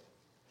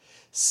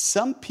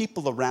 Some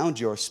people around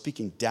you are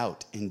speaking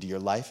doubt into your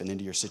life and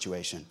into your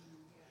situation.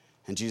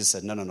 And Jesus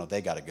said, no,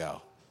 they got to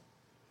go.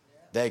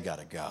 They got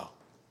to go.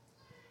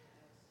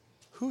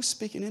 Who's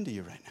speaking into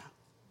you right now?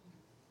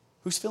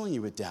 Who's filling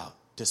you with doubt,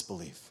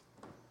 disbelief?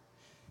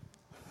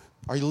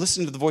 Are you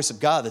listening to the voice of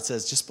God that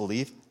says, just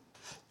believe?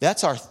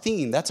 That's our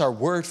theme. That's our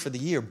word for the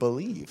year,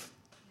 believe.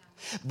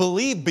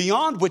 Believe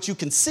beyond what you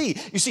can see.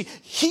 You see,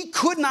 he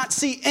could not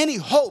see any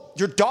hope.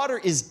 Your daughter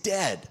is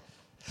dead.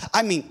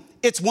 I mean,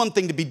 it's one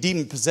thing to be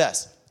demon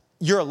possessed.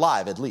 You're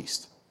alive at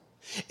least.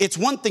 It's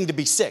one thing to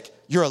be sick.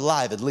 You're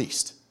alive at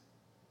least.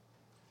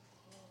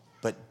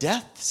 But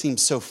death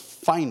seems so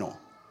final.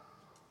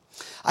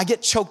 I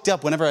get choked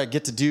up whenever I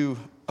get to do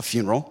a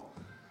funeral.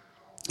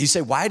 You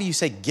say, why do you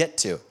say get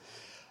to?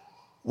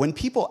 When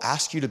people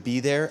ask you to be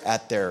there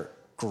at their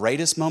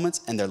greatest moments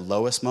and their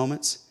lowest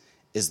moments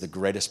is the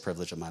greatest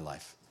privilege of my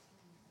life.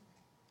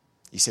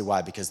 You say,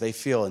 why? Because they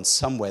feel in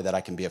some way that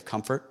I can be of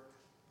comfort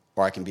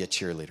or I can be a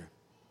cheerleader.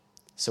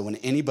 So when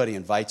anybody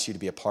invites you to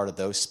be a part of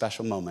those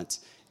special moments,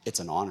 it's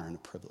an honor and a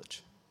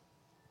privilege.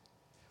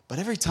 But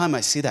every time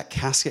I see that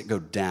casket go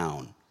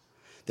down,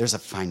 there's a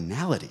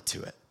finality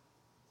to it.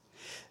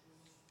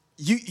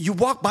 You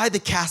walk by the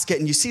casket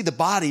and you see the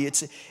body.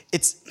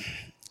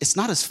 It's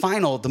not as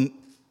final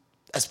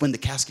as when the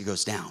casket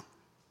goes down.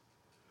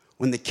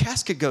 When the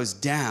casket goes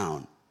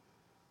down,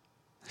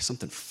 there's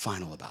something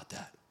final about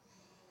that.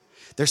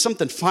 There's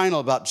something final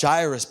about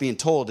Jairus being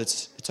told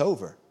it's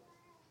over.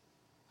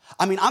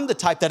 I mean, I'm the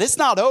type that it's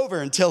not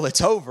over until it's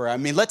over. I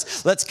mean,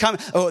 let's come.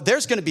 Oh,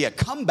 there's going to be a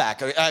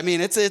comeback. I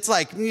mean, it's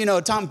like,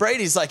 Tom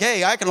Brady's like,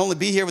 hey, I can only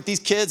be here with these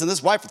kids and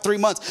this wife for 3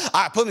 months.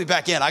 Put me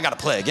back in. I got to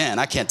play again.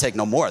 I can't take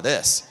no more of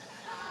this.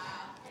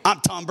 I'm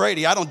Tom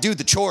Brady. I don't do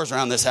the chores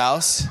around this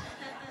house.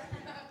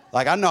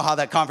 Like, I know how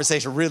that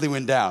conversation really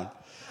went down.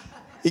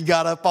 He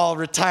got up all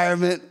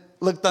retirement,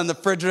 looked on the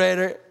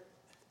refrigerator.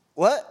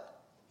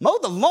 What? Mow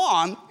the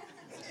lawn?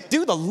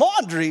 Do the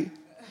laundry?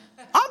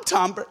 I'm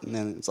Tom Brady. And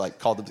then it's like,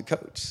 called up the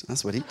coach.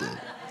 That's what he did.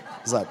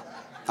 He's like,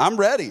 I'm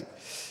ready.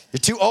 You're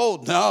too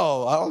old.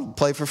 No, I'll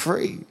play for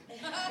free.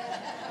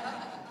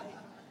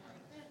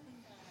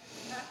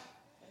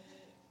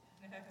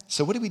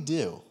 So what do we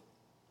do?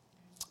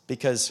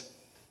 Because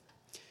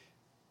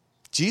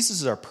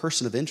Jesus is our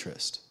person of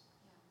interest.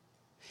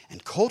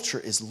 And culture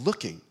is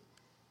looking.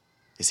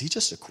 Is he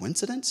just a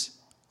coincidence?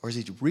 Or is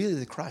he really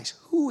the Christ?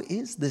 Who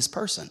is this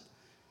person?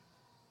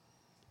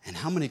 And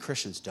how many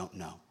Christians don't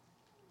know?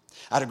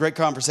 I had a great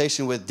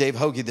conversation with Dave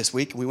Hoagie this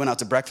week. We went out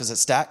to breakfast at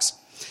Stack's.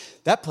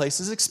 That place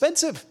is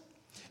expensive.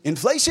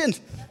 Inflation.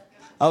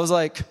 I was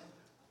like,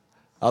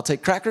 I'll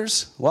take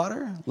crackers,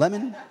 water,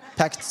 lemon,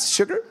 packets of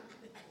sugar.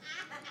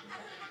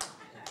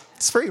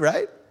 It's free,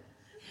 right?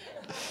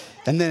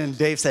 And then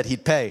Dave said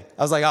he'd pay.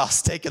 I was like, oh,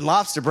 steak and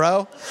lobster,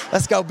 bro.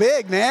 Let's go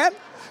big, man.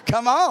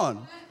 Come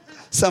on.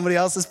 Somebody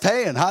else is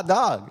paying. Hot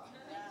dog.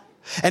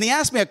 And he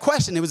asked me a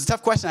question. It was a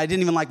tough question. I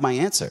didn't even like my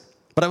answer.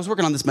 But I was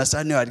working on this message.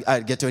 I knew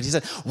I'd get to it. He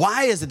said,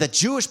 why is it that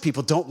Jewish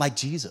people don't like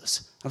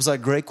Jesus? I was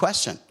like, great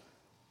question.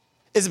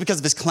 Is it because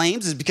of his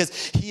claims? Is it because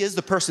he is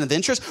the person of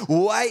interest?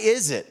 Why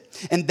is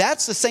it? And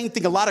that's the same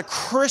thing a lot of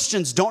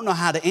Christians don't know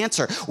how to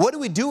answer. What do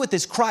we do with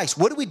this Christ?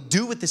 What do we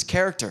do with this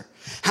character?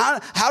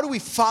 How do we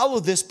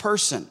follow this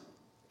person?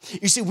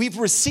 You see, we've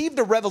received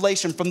a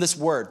revelation from this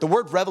word. The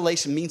word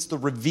revelation means the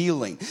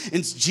revealing.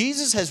 And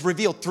Jesus has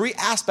revealed three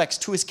aspects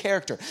to his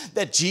character.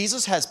 That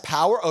Jesus has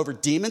power over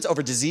demons,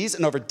 over disease,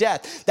 and over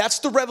death. That's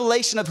the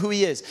revelation of who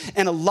he is.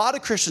 And a lot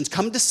of Christians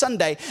come to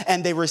Sunday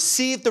and they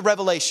receive the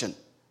revelation.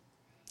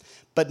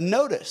 But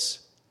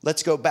notice,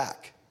 let's go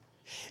back.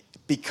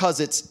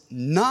 Because it's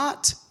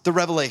not the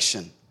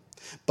revelation,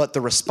 but the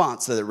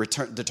response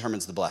that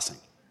determines the blessing.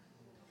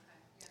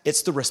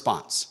 It's the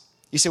response.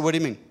 You say, what do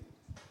you mean?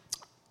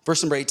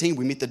 Verse number 18,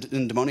 we meet the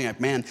demoniac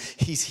man.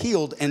 He's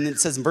healed, and it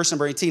says in verse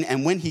number 18,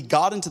 and when he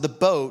got into the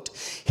boat,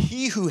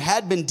 he who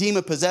had been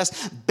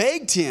demon-possessed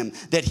begged him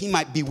that he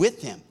might be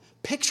with him.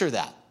 Picture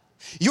that.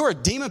 You're a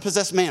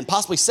demon-possessed man,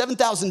 possibly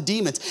 7,000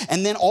 demons,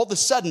 and then all of a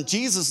sudden,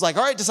 Jesus is like,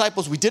 all right,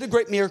 disciples, we did a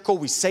great miracle.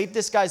 We saved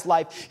this guy's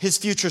life. His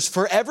future's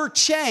forever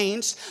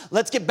changed.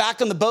 Let's get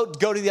back on the boat,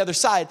 go to the other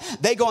side.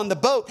 They go on the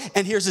boat,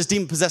 and here's this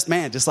demon-possessed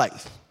man just like,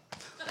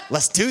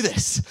 let's do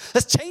this.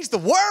 Let's change the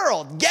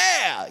world.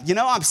 Yeah.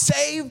 I'm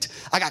saved.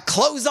 I got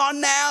clothes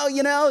on now.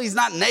 He's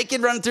not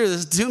naked running through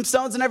the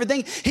tombstones and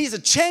everything. He's a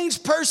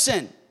changed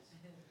person.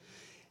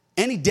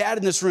 Any dad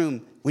in this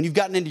room, when you've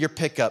gotten into your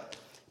pickup,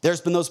 there's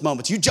been those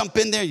moments. You jump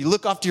in there, you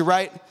look off to your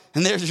right,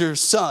 and there's your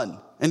son.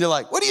 And you're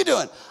like, what are you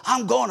doing?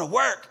 I'm going to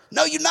work.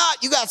 No, you're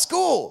not. You got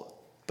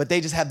school. But they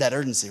just have that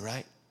urgency,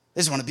 right? They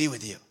just want to be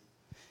with you.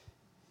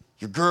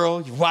 Your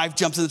girl, your wife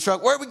jumps in the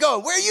truck. Where are we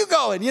going? Where are you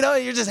going?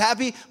 You're just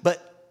happy.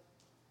 But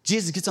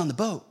Jesus gets on the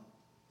boat,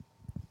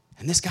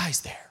 and this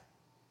guy's there.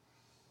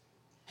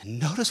 And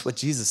notice what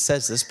Jesus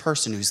says to this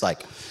person who's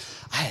like,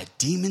 I had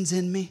demons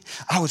in me.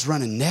 I was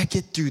running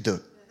naked through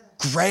the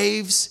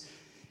graves.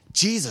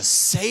 Jesus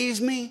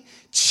saved me,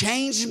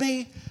 changed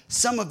me.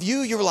 Some of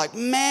you were like,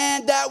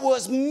 man, that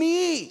was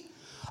me.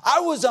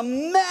 I was a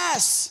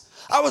mess.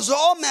 I was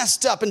all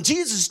messed up, and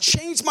Jesus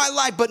changed my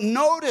life. But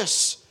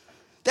notice,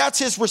 that's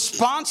his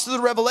response to the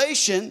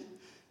revelation.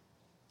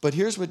 But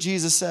here's what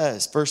Jesus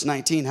says, verse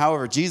 19.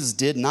 However, Jesus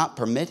did not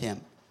permit him.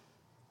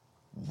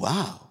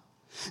 Wow.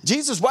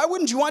 Jesus, why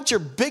wouldn't you want your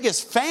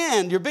biggest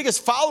fan, your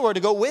biggest follower to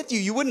go with you?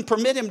 You wouldn't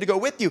permit him to go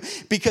with you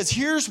because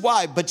here's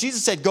why. But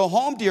Jesus said, go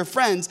home to your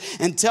friends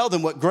and tell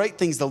them what great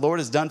things the Lord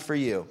has done for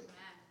you.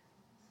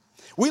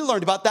 We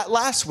learned about that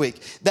last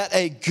week, that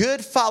a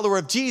good follower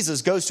of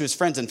Jesus goes to his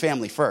friends and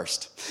family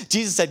first.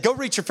 Jesus said, go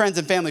reach your friends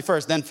and family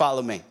first, then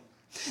follow me.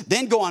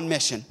 Then go on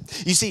mission.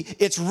 You see,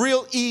 it's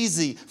real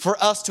easy for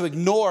us to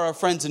ignore our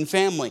friends and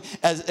family,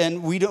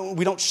 and we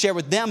don't share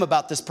with them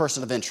about this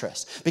person of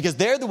interest because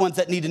they're the ones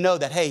that need to know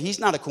that, hey, he's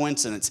not a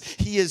coincidence.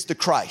 He is the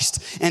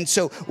Christ. And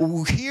so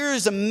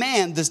here's a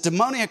man, this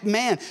demoniac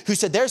man, who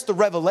said, there's the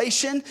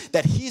revelation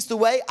that he's the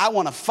way. I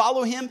want to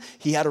follow him.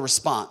 He had a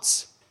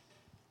response.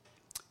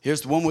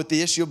 Here's the one with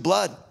the issue of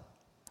blood.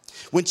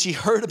 When she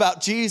heard about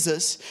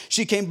Jesus,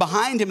 she came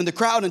behind him in the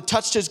crowd and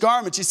touched his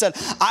garment. She said,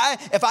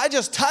 if I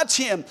just touch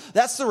him,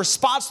 that's the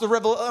response to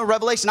the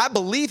revelation. I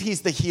believe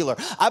he's the healer.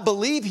 I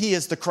believe he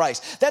is the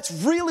Christ. That's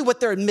really what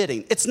they're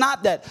admitting. It's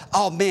not that,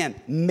 oh man,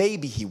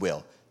 maybe he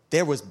will.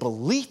 There was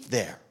belief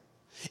there.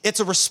 It's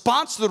a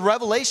response to the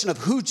revelation of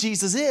who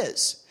Jesus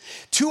is.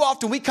 Too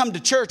often we come to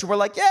church and we're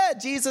like, yeah,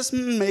 Jesus,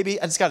 maybe.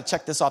 I just got to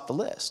check this off the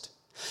list.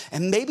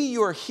 And maybe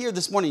you are here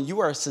this morning. You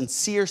are a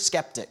sincere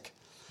skeptic.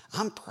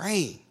 I'm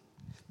praying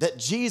that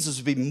Jesus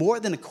would be more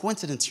than a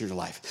coincidence in your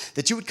life,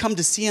 that you would come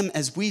to see him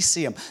as we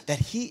see him, that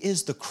he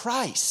is the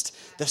Christ,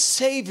 the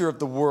Savior of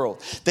the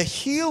world, the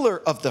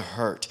healer of the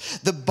hurt,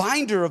 the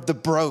binder of the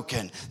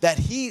broken, that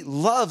he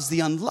loves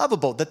the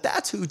unlovable,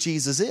 that's who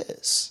Jesus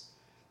is.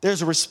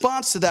 There's a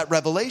response to that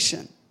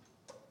revelation.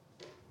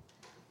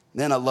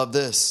 Then I love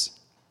this.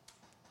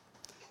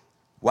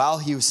 While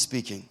he was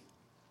speaking,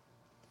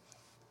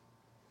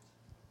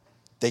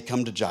 they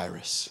come to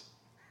Jairus,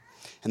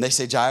 and they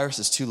say, Jairus,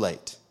 it's too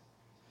late.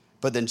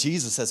 But then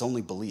Jesus says,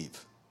 only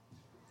believe.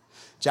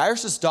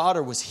 Jairus'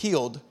 daughter was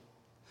healed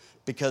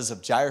because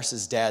of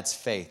Jairus' dad's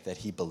faith that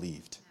he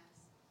believed.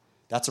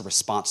 That's a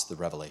response to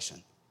the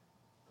revelation.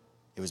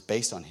 It was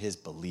based on his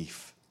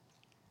belief.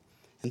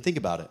 And think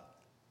about it.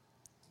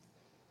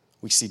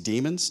 We see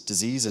demons,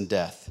 disease, and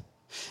death.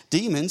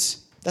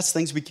 Demons, that's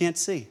things we can't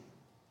see.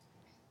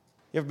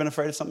 You ever been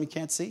afraid of something you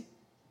can't see?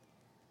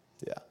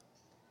 Yeah.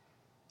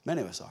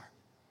 Many of us are.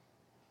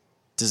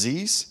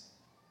 Disease,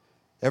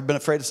 ever been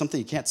afraid of something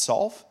you can't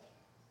solve?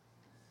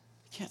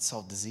 You can't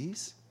solve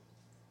disease.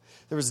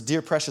 There was a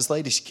dear, precious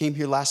lady. She came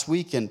here last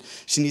week, and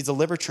she needs a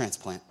liver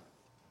transplant.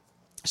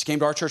 She came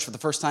to our church for the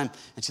first time,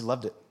 and she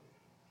loved it.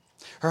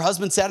 Her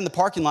husband sat in the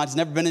parking lot. He's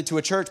never been into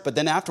a church, but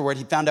then afterward,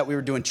 he found out we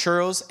were doing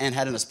churros and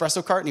had an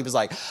espresso cart, and he was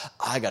like,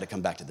 I got to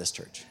come back to this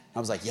church. I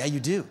was like, yeah,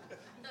 you do.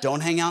 Don't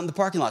hang out in the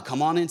parking lot.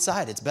 Come on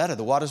inside. It's better.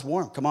 The water's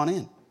warm. Come on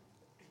in.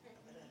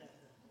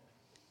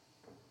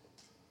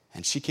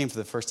 And she came for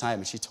the first time,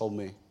 and she told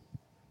me,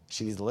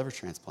 she needs a liver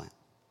transplant.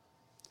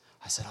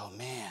 I said, oh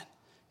man,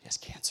 he has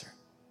cancer.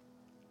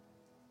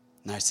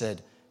 And I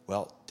said,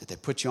 well, did they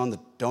put you on the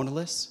donor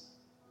list?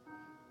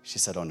 She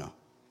said, oh no.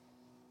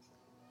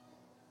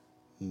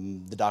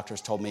 The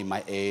doctors told me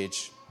my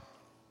age,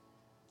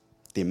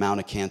 the amount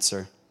of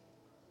cancer.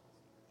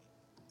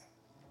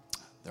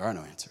 There are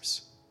no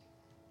answers.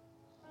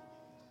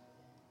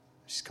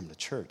 Just come to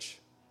church.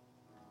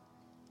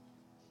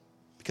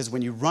 Because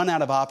when you run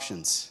out of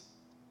options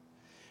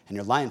and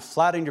you're lying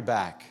flat on your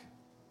back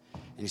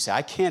and you say,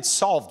 I can't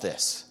solve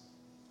this,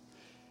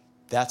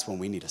 that's when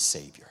we need a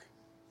Savior.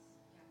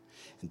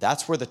 And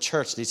that's where the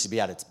church needs to be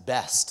at its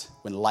best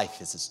when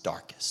life is its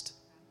darkest.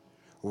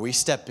 Where we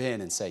step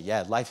in and say,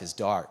 yeah, life is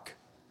dark,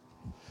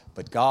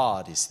 but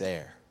God is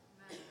there.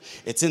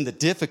 It's in the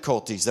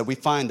difficulties that we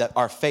find that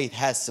our faith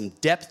has some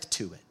depth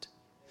to it.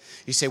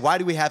 You say, why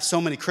do we have so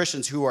many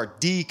Christians who are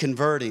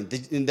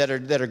deconverting,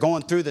 that are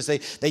going through this?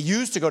 They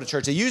used to go to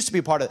church. They used to be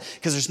a part of it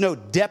because there's no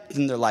depth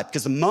in their life.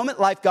 Because the moment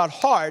life got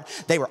hard,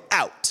 they were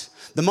out.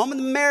 The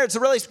moment the marriage, the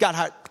relationship got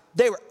hard,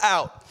 they were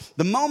out.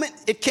 The moment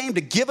it came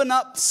to giving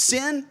up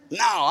sin, no,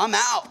 I'm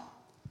out.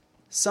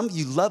 Some of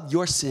you love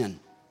your sin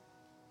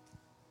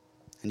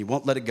and you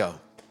won't let it go.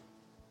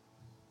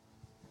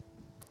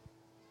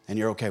 And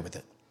you're okay with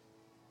it.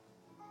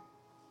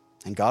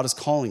 And God is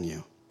calling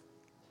you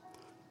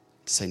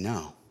to say,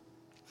 no,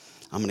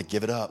 I'm going to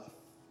give it up.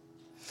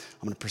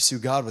 I'm going to pursue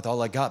God with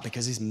all I got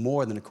because he's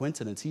more than a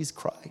coincidence. He's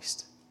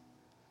Christ.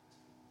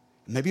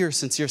 Maybe you're a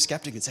sincere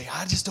skeptic and say,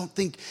 I just don't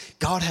think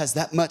God has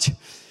that much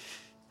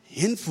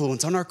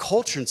influence on our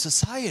culture and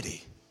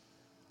society.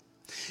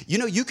 You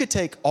know, you could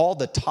take all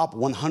the top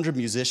 100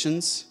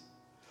 musicians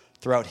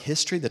throughout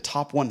history, the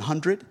top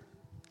 100.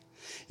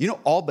 You know,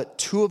 all but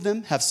 2 of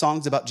them have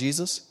songs about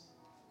Jesus.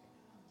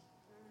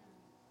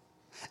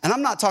 And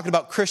I'm not talking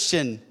about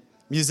Christian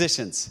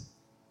musicians.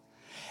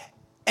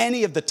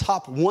 Any of the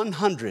top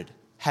 100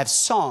 have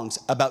songs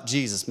about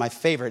Jesus. My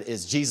favorite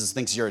is Jesus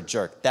Thinks You're a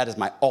Jerk. That is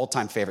my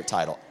all-time favorite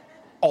title.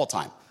 All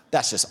time.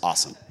 That's just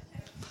awesome.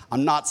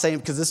 I'm not saying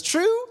because it's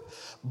true,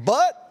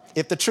 but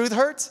if the truth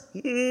hurts,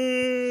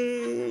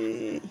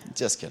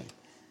 just kidding.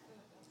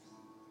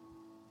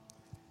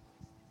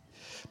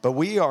 But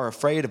we are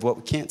afraid of what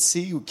we can't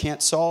see, we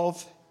can't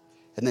solve,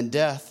 and then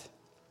death.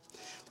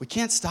 We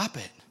can't stop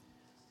it.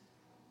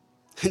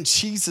 And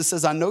Jesus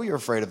says, I know you're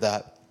afraid of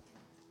that.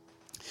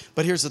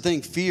 But here's the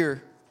thing,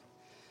 fear,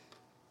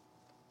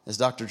 as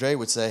Dr. Dre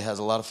would say, has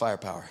a lot of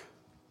firepower.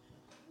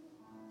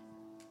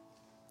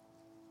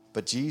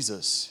 But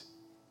Jesus,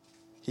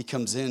 he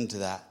comes into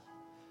that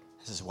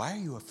and says, why are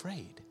you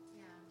afraid?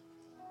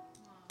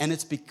 And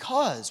it's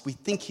because we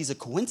think he's a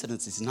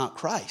coincidence, he's not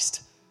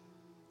Christ.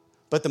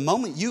 But the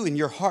moment you in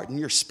your heart and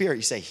your spirit,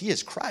 you say, he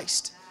is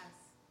Christ.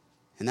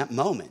 In that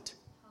moment,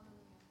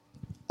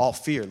 all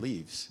fear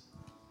leaves.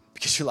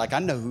 Because you're like, I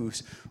know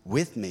who's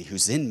with me,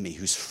 who's in me,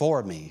 who's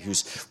for me,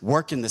 who's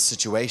working this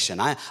situation.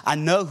 I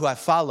know who I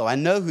follow. I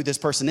know who this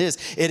person is.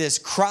 It is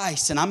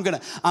Christ, and I'm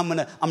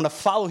gonna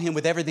follow him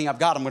with everything I've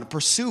got. I'm gonna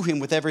pursue him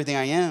with everything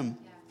I am.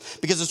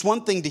 Because it's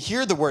one thing to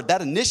hear the word,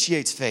 that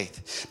initiates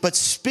faith. But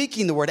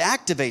speaking the word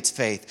activates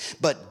faith.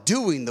 But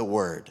doing the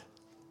word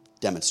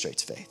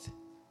demonstrates faith.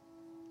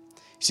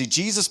 You see,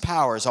 Jesus'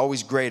 power is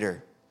always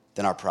greater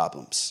than our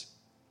problems.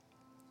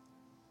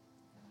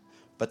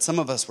 But some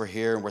of us were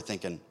here and we're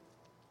thinking,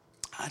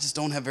 I just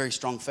don't have very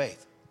strong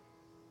faith.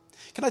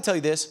 Can I tell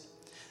you this?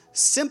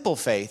 Simple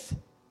faith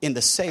in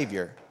the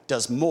Savior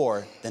does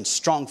more than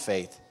strong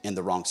faith in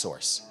the wrong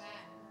source.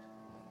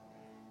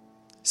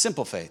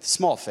 Simple faith,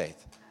 small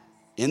faith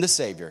in the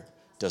Savior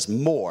does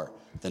more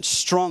than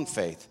strong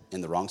faith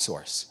in the wrong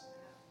source.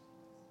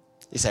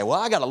 You say, well,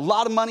 I got a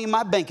lot of money in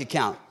my bank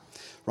account.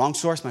 Wrong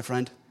source, my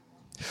friend.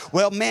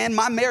 Well, man,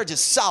 my marriage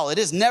is solid.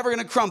 It's never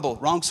going to crumble.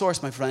 Wrong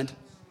source, my friend.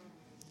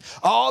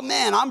 Oh,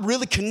 man, I'm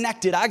really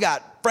connected. I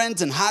got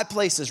friends in high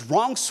places.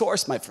 Wrong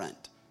source, my friend.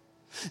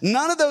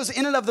 None of those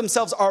in and of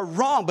themselves are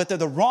wrong, but they're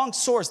the wrong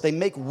source. They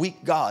make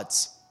weak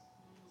gods.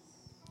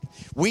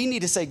 We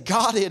need to say,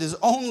 God, it is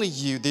only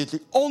you. They're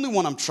the only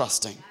one I'm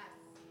trusting.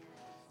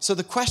 So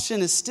the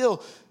question is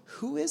still,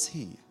 who is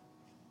he?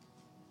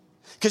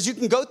 Because you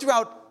can go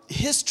throughout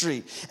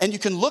history and you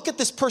can look at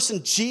this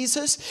person,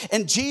 Jesus,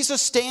 and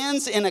Jesus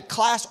stands in a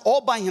class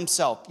all by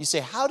himself. You say,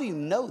 how do you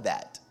know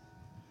that?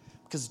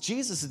 Because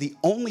Jesus is the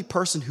only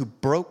person who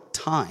broke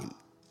time.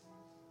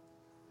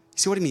 You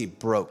see, what do you mean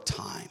broke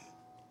time?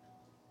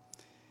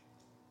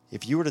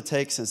 If you were to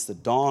take since the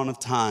dawn of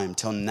time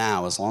till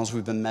now, as long as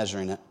we've been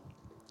measuring it,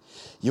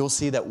 you'll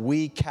see that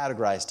we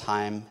categorize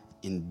time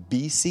in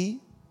BC,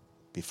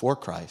 before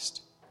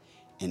Christ,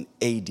 and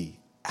AD,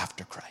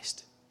 after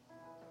Christ.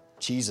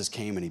 Jesus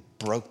came and he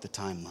broke the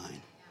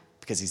timeline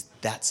because he's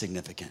that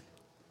significant.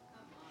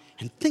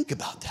 And think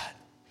about that.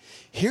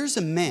 Here's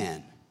a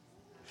man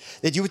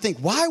that you would think,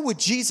 why would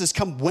Jesus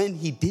come when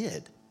he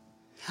did?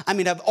 I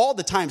mean, of all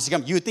the times to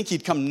come, you would think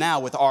he'd come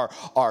now with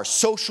our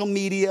social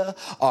media,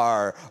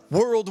 our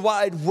World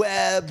Wide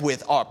Web,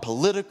 with our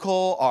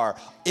political, our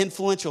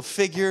influential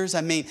figures.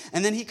 I mean,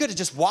 and then he could have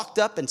just walked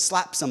up and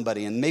slapped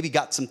somebody and maybe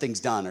got some things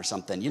done or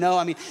something. You know,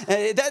 I mean,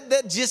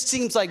 that just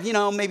seems like, you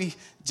know, maybe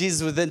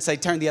Jesus would then say,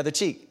 turn the other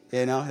cheek.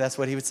 You know, that's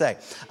what he would say.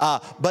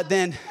 But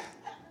then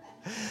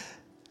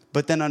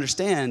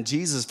understand,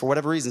 Jesus, for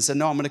whatever reason, said,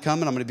 no, I'm going to come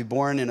and I'm going to be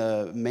born in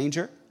a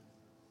manger.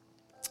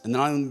 And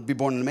then I'm going to be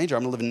born in a manger.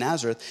 I'm going to live in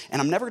Nazareth.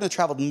 And I'm never going to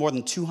travel more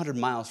than 200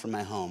 miles from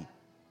my home.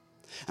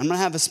 I'm going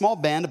to have a small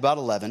band, about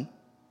 11.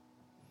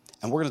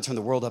 And we're going to turn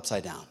the world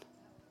upside down.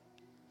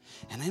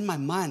 And in my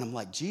mind, I'm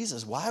like,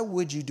 Jesus, why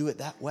would you do it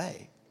that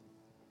way?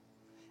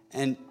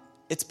 And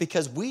it's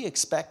because we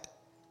expect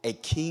a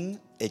king,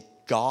 a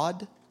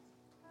God,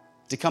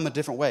 to come a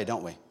different way,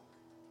 don't we?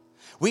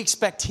 We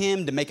expect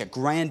him to make a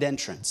grand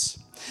entrance.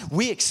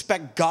 We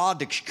expect God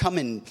to come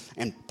in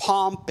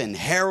pomp and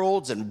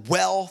heralds and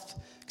wealth,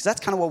 because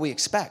that's kind of what we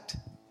expect.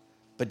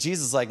 But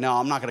Jesus is like, no,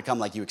 I'm not going to come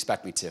like you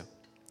expect me to.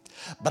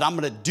 But I'm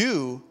going to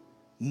do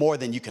more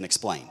than you can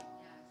explain.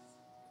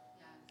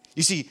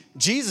 You see,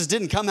 Jesus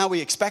didn't come how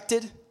we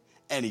expected,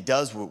 and he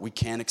does what we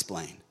can't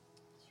explain.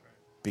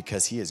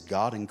 Because he is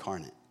God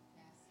incarnate,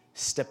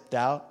 stepped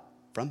out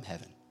from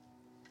heaven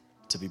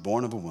to be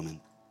born of a woman.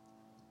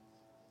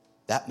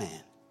 That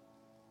man,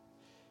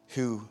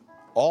 who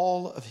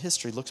all of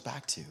history looks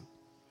back to,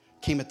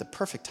 came at the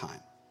perfect time.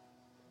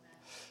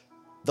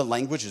 The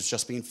language is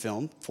just being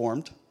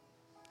formed.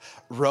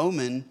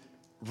 Roman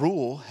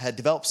rule had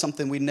developed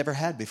something we'd never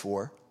had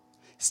before,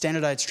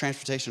 standardized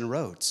transportation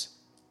roads,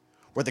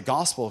 where the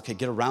gospel could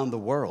get around the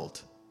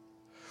world.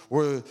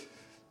 Where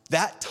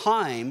that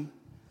time,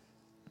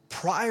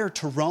 prior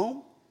to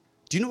Rome,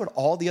 do you know what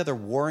all the other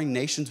warring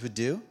nations would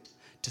do?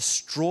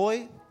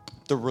 Destroy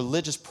the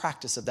religious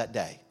practice of that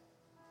day.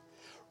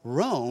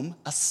 Rome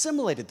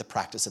assimilated the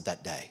practice of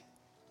that day.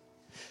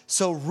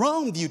 So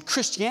Rome viewed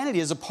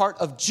Christianity as a part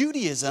of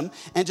Judaism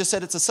and just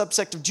said it's a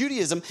subsect of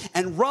Judaism.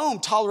 And Rome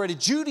tolerated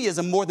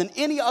Judaism more than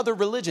any other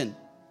religion.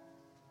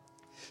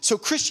 So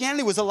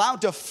Christianity was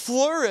allowed to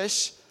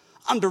flourish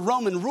under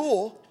Roman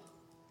rule.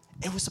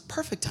 It was the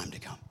perfect time to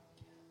come.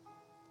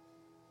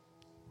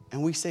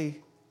 And we say,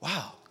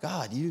 wow,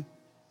 God,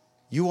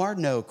 you are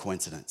no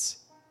coincidence.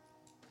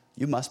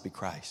 You must be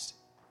Christ,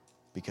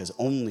 because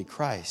only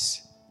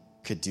Christ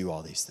could do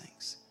all these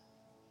things.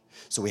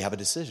 So we have a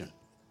decision.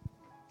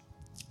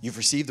 You've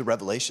received the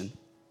revelation.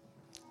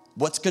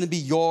 What's going to be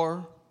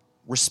your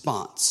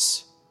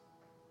response?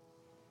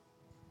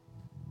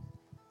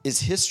 Is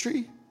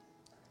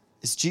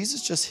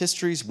Jesus just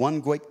history's one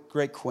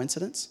great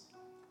coincidence?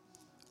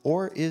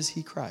 Or is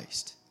he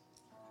Christ?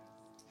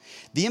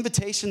 The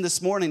invitation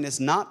this morning is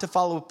not to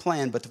follow a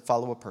plan, but to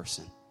follow a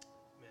person.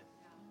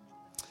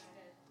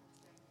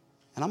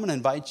 And I'm going to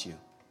invite you,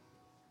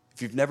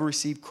 if you've never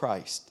received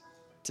Christ,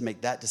 to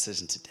make that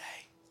decision today.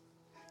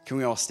 Can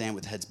we all stand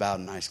with heads bowed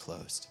and eyes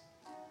closed?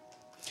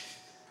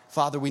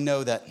 Father, we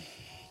know that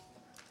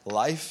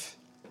life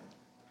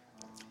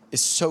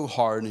is so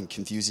hard and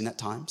confusing at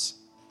times.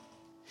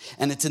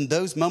 And it's in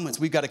those moments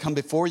we've got to come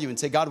before you and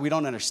say, God, we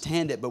don't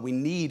understand it, but we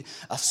need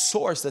a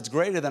source that's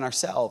greater than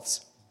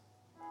ourselves.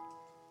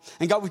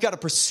 And God, we've got to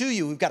pursue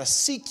you. We've got to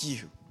seek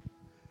you.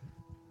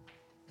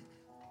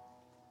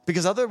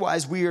 Because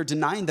otherwise we are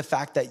denying the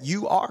fact that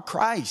you are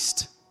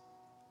Christ.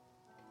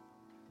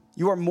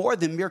 You are more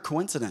than mere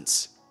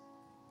coincidence.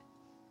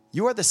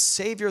 You are the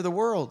Savior of the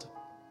world,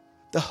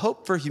 the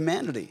hope for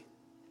humanity.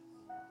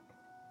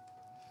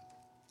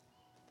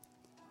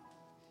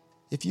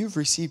 If you've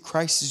received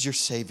Christ as your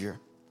Savior,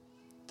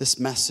 this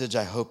message,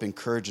 I hope,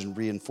 encourages and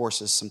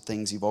reinforces some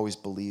things you've always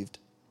believed.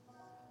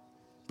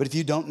 But if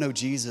you don't know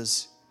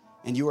Jesus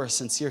and you are a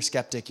sincere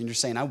skeptic and you're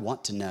saying, I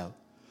want to know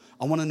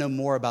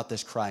more about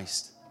this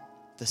Christ,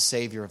 the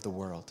Savior of the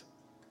world.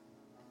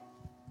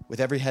 With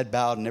every head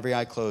bowed and every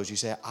eye closed, you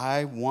say,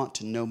 I want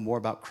to know more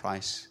about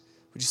Christ.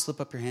 Would you slip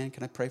up your hand?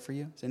 Can I pray for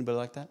you? Is anybody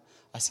like that?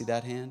 I see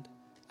that hand.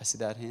 I see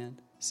that hand.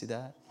 I see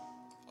that.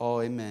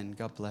 Oh, amen.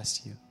 God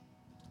bless you.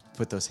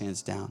 Put those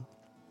hands down.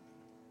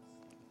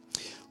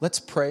 Let's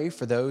pray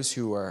for those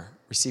who are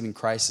receiving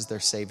Christ as their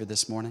Savior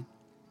this morning.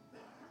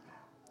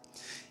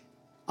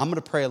 I'm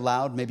going to pray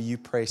aloud. Maybe you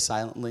pray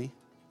silently.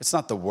 It's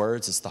not the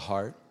words, it's the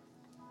heart.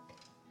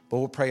 But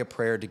we'll pray a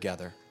prayer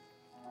together.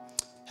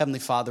 Heavenly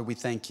Father, we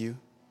thank you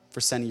for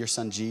sending your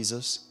son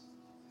Jesus,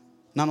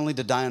 not only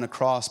to die on a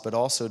cross, but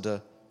also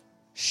to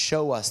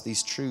show us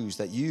these truths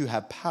that you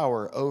have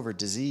power over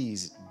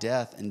disease,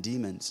 death, and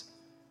demons.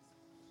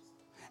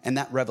 And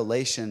that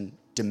revelation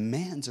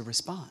demands a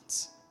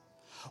response.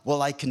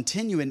 Will I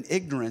continue in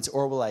ignorance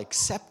or will I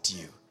accept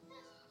you?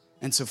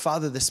 And so,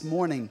 Father, this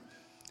morning,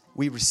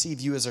 we receive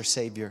you as our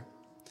Savior.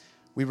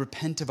 We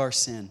repent of our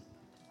sin.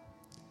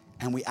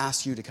 And we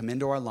ask you to come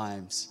into our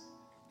lives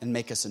and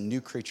make us a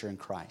new creature in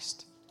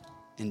Christ.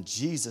 In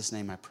Jesus'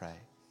 name I pray.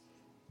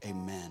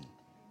 Amen.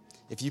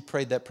 If you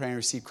prayed that prayer and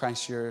received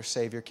Christ your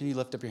Savior, can you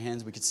lift up your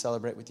hands? We could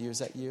celebrate with you. Is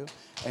that you?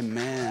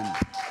 Amen.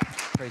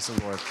 Praise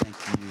the Lord. Thank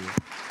you.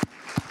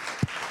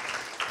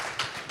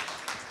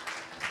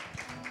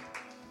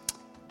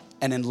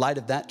 And in light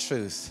of that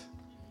truth,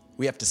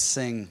 we have to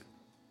sing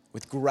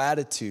with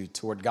gratitude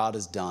to what God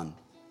has done.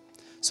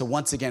 So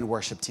once again,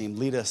 worship team,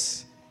 lead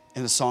us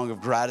in a song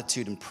of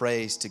gratitude and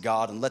praise to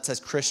God. And let's, as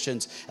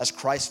Christians, as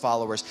Christ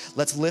followers,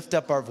 let's lift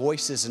up our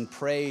voices in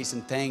praise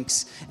and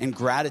thanks and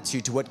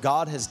gratitude to what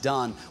God has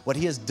done, what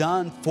he has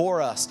done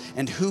for us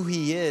and who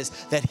he is,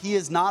 that he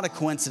is not a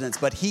coincidence,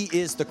 but he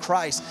is the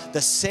Christ,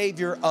 the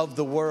Savior of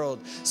the world.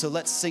 So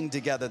let's sing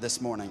together this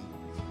morning.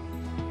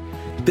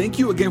 Thank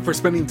you again for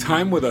spending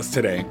time with us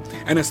today,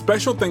 and a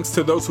special thanks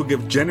to those who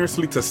give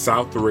generously to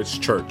Southridge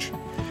Church.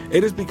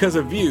 It is because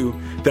of you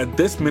that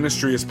this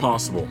ministry is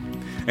possible.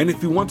 And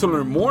if you want to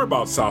learn more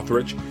about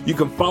Southridge, you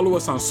can follow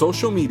us on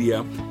social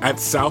media at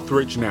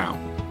Southridge Now.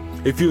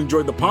 If you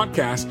enjoyed the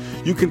podcast,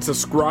 you can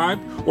subscribe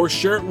or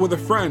share it with a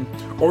friend,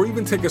 or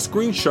even take a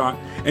screenshot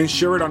and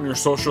share it on your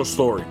social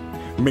story.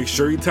 Make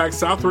sure you tag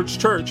Southridge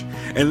Church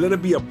and let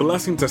it be a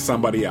blessing to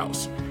somebody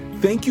else.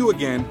 Thank you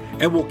again,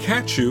 and we'll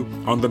catch you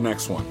on the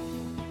next one.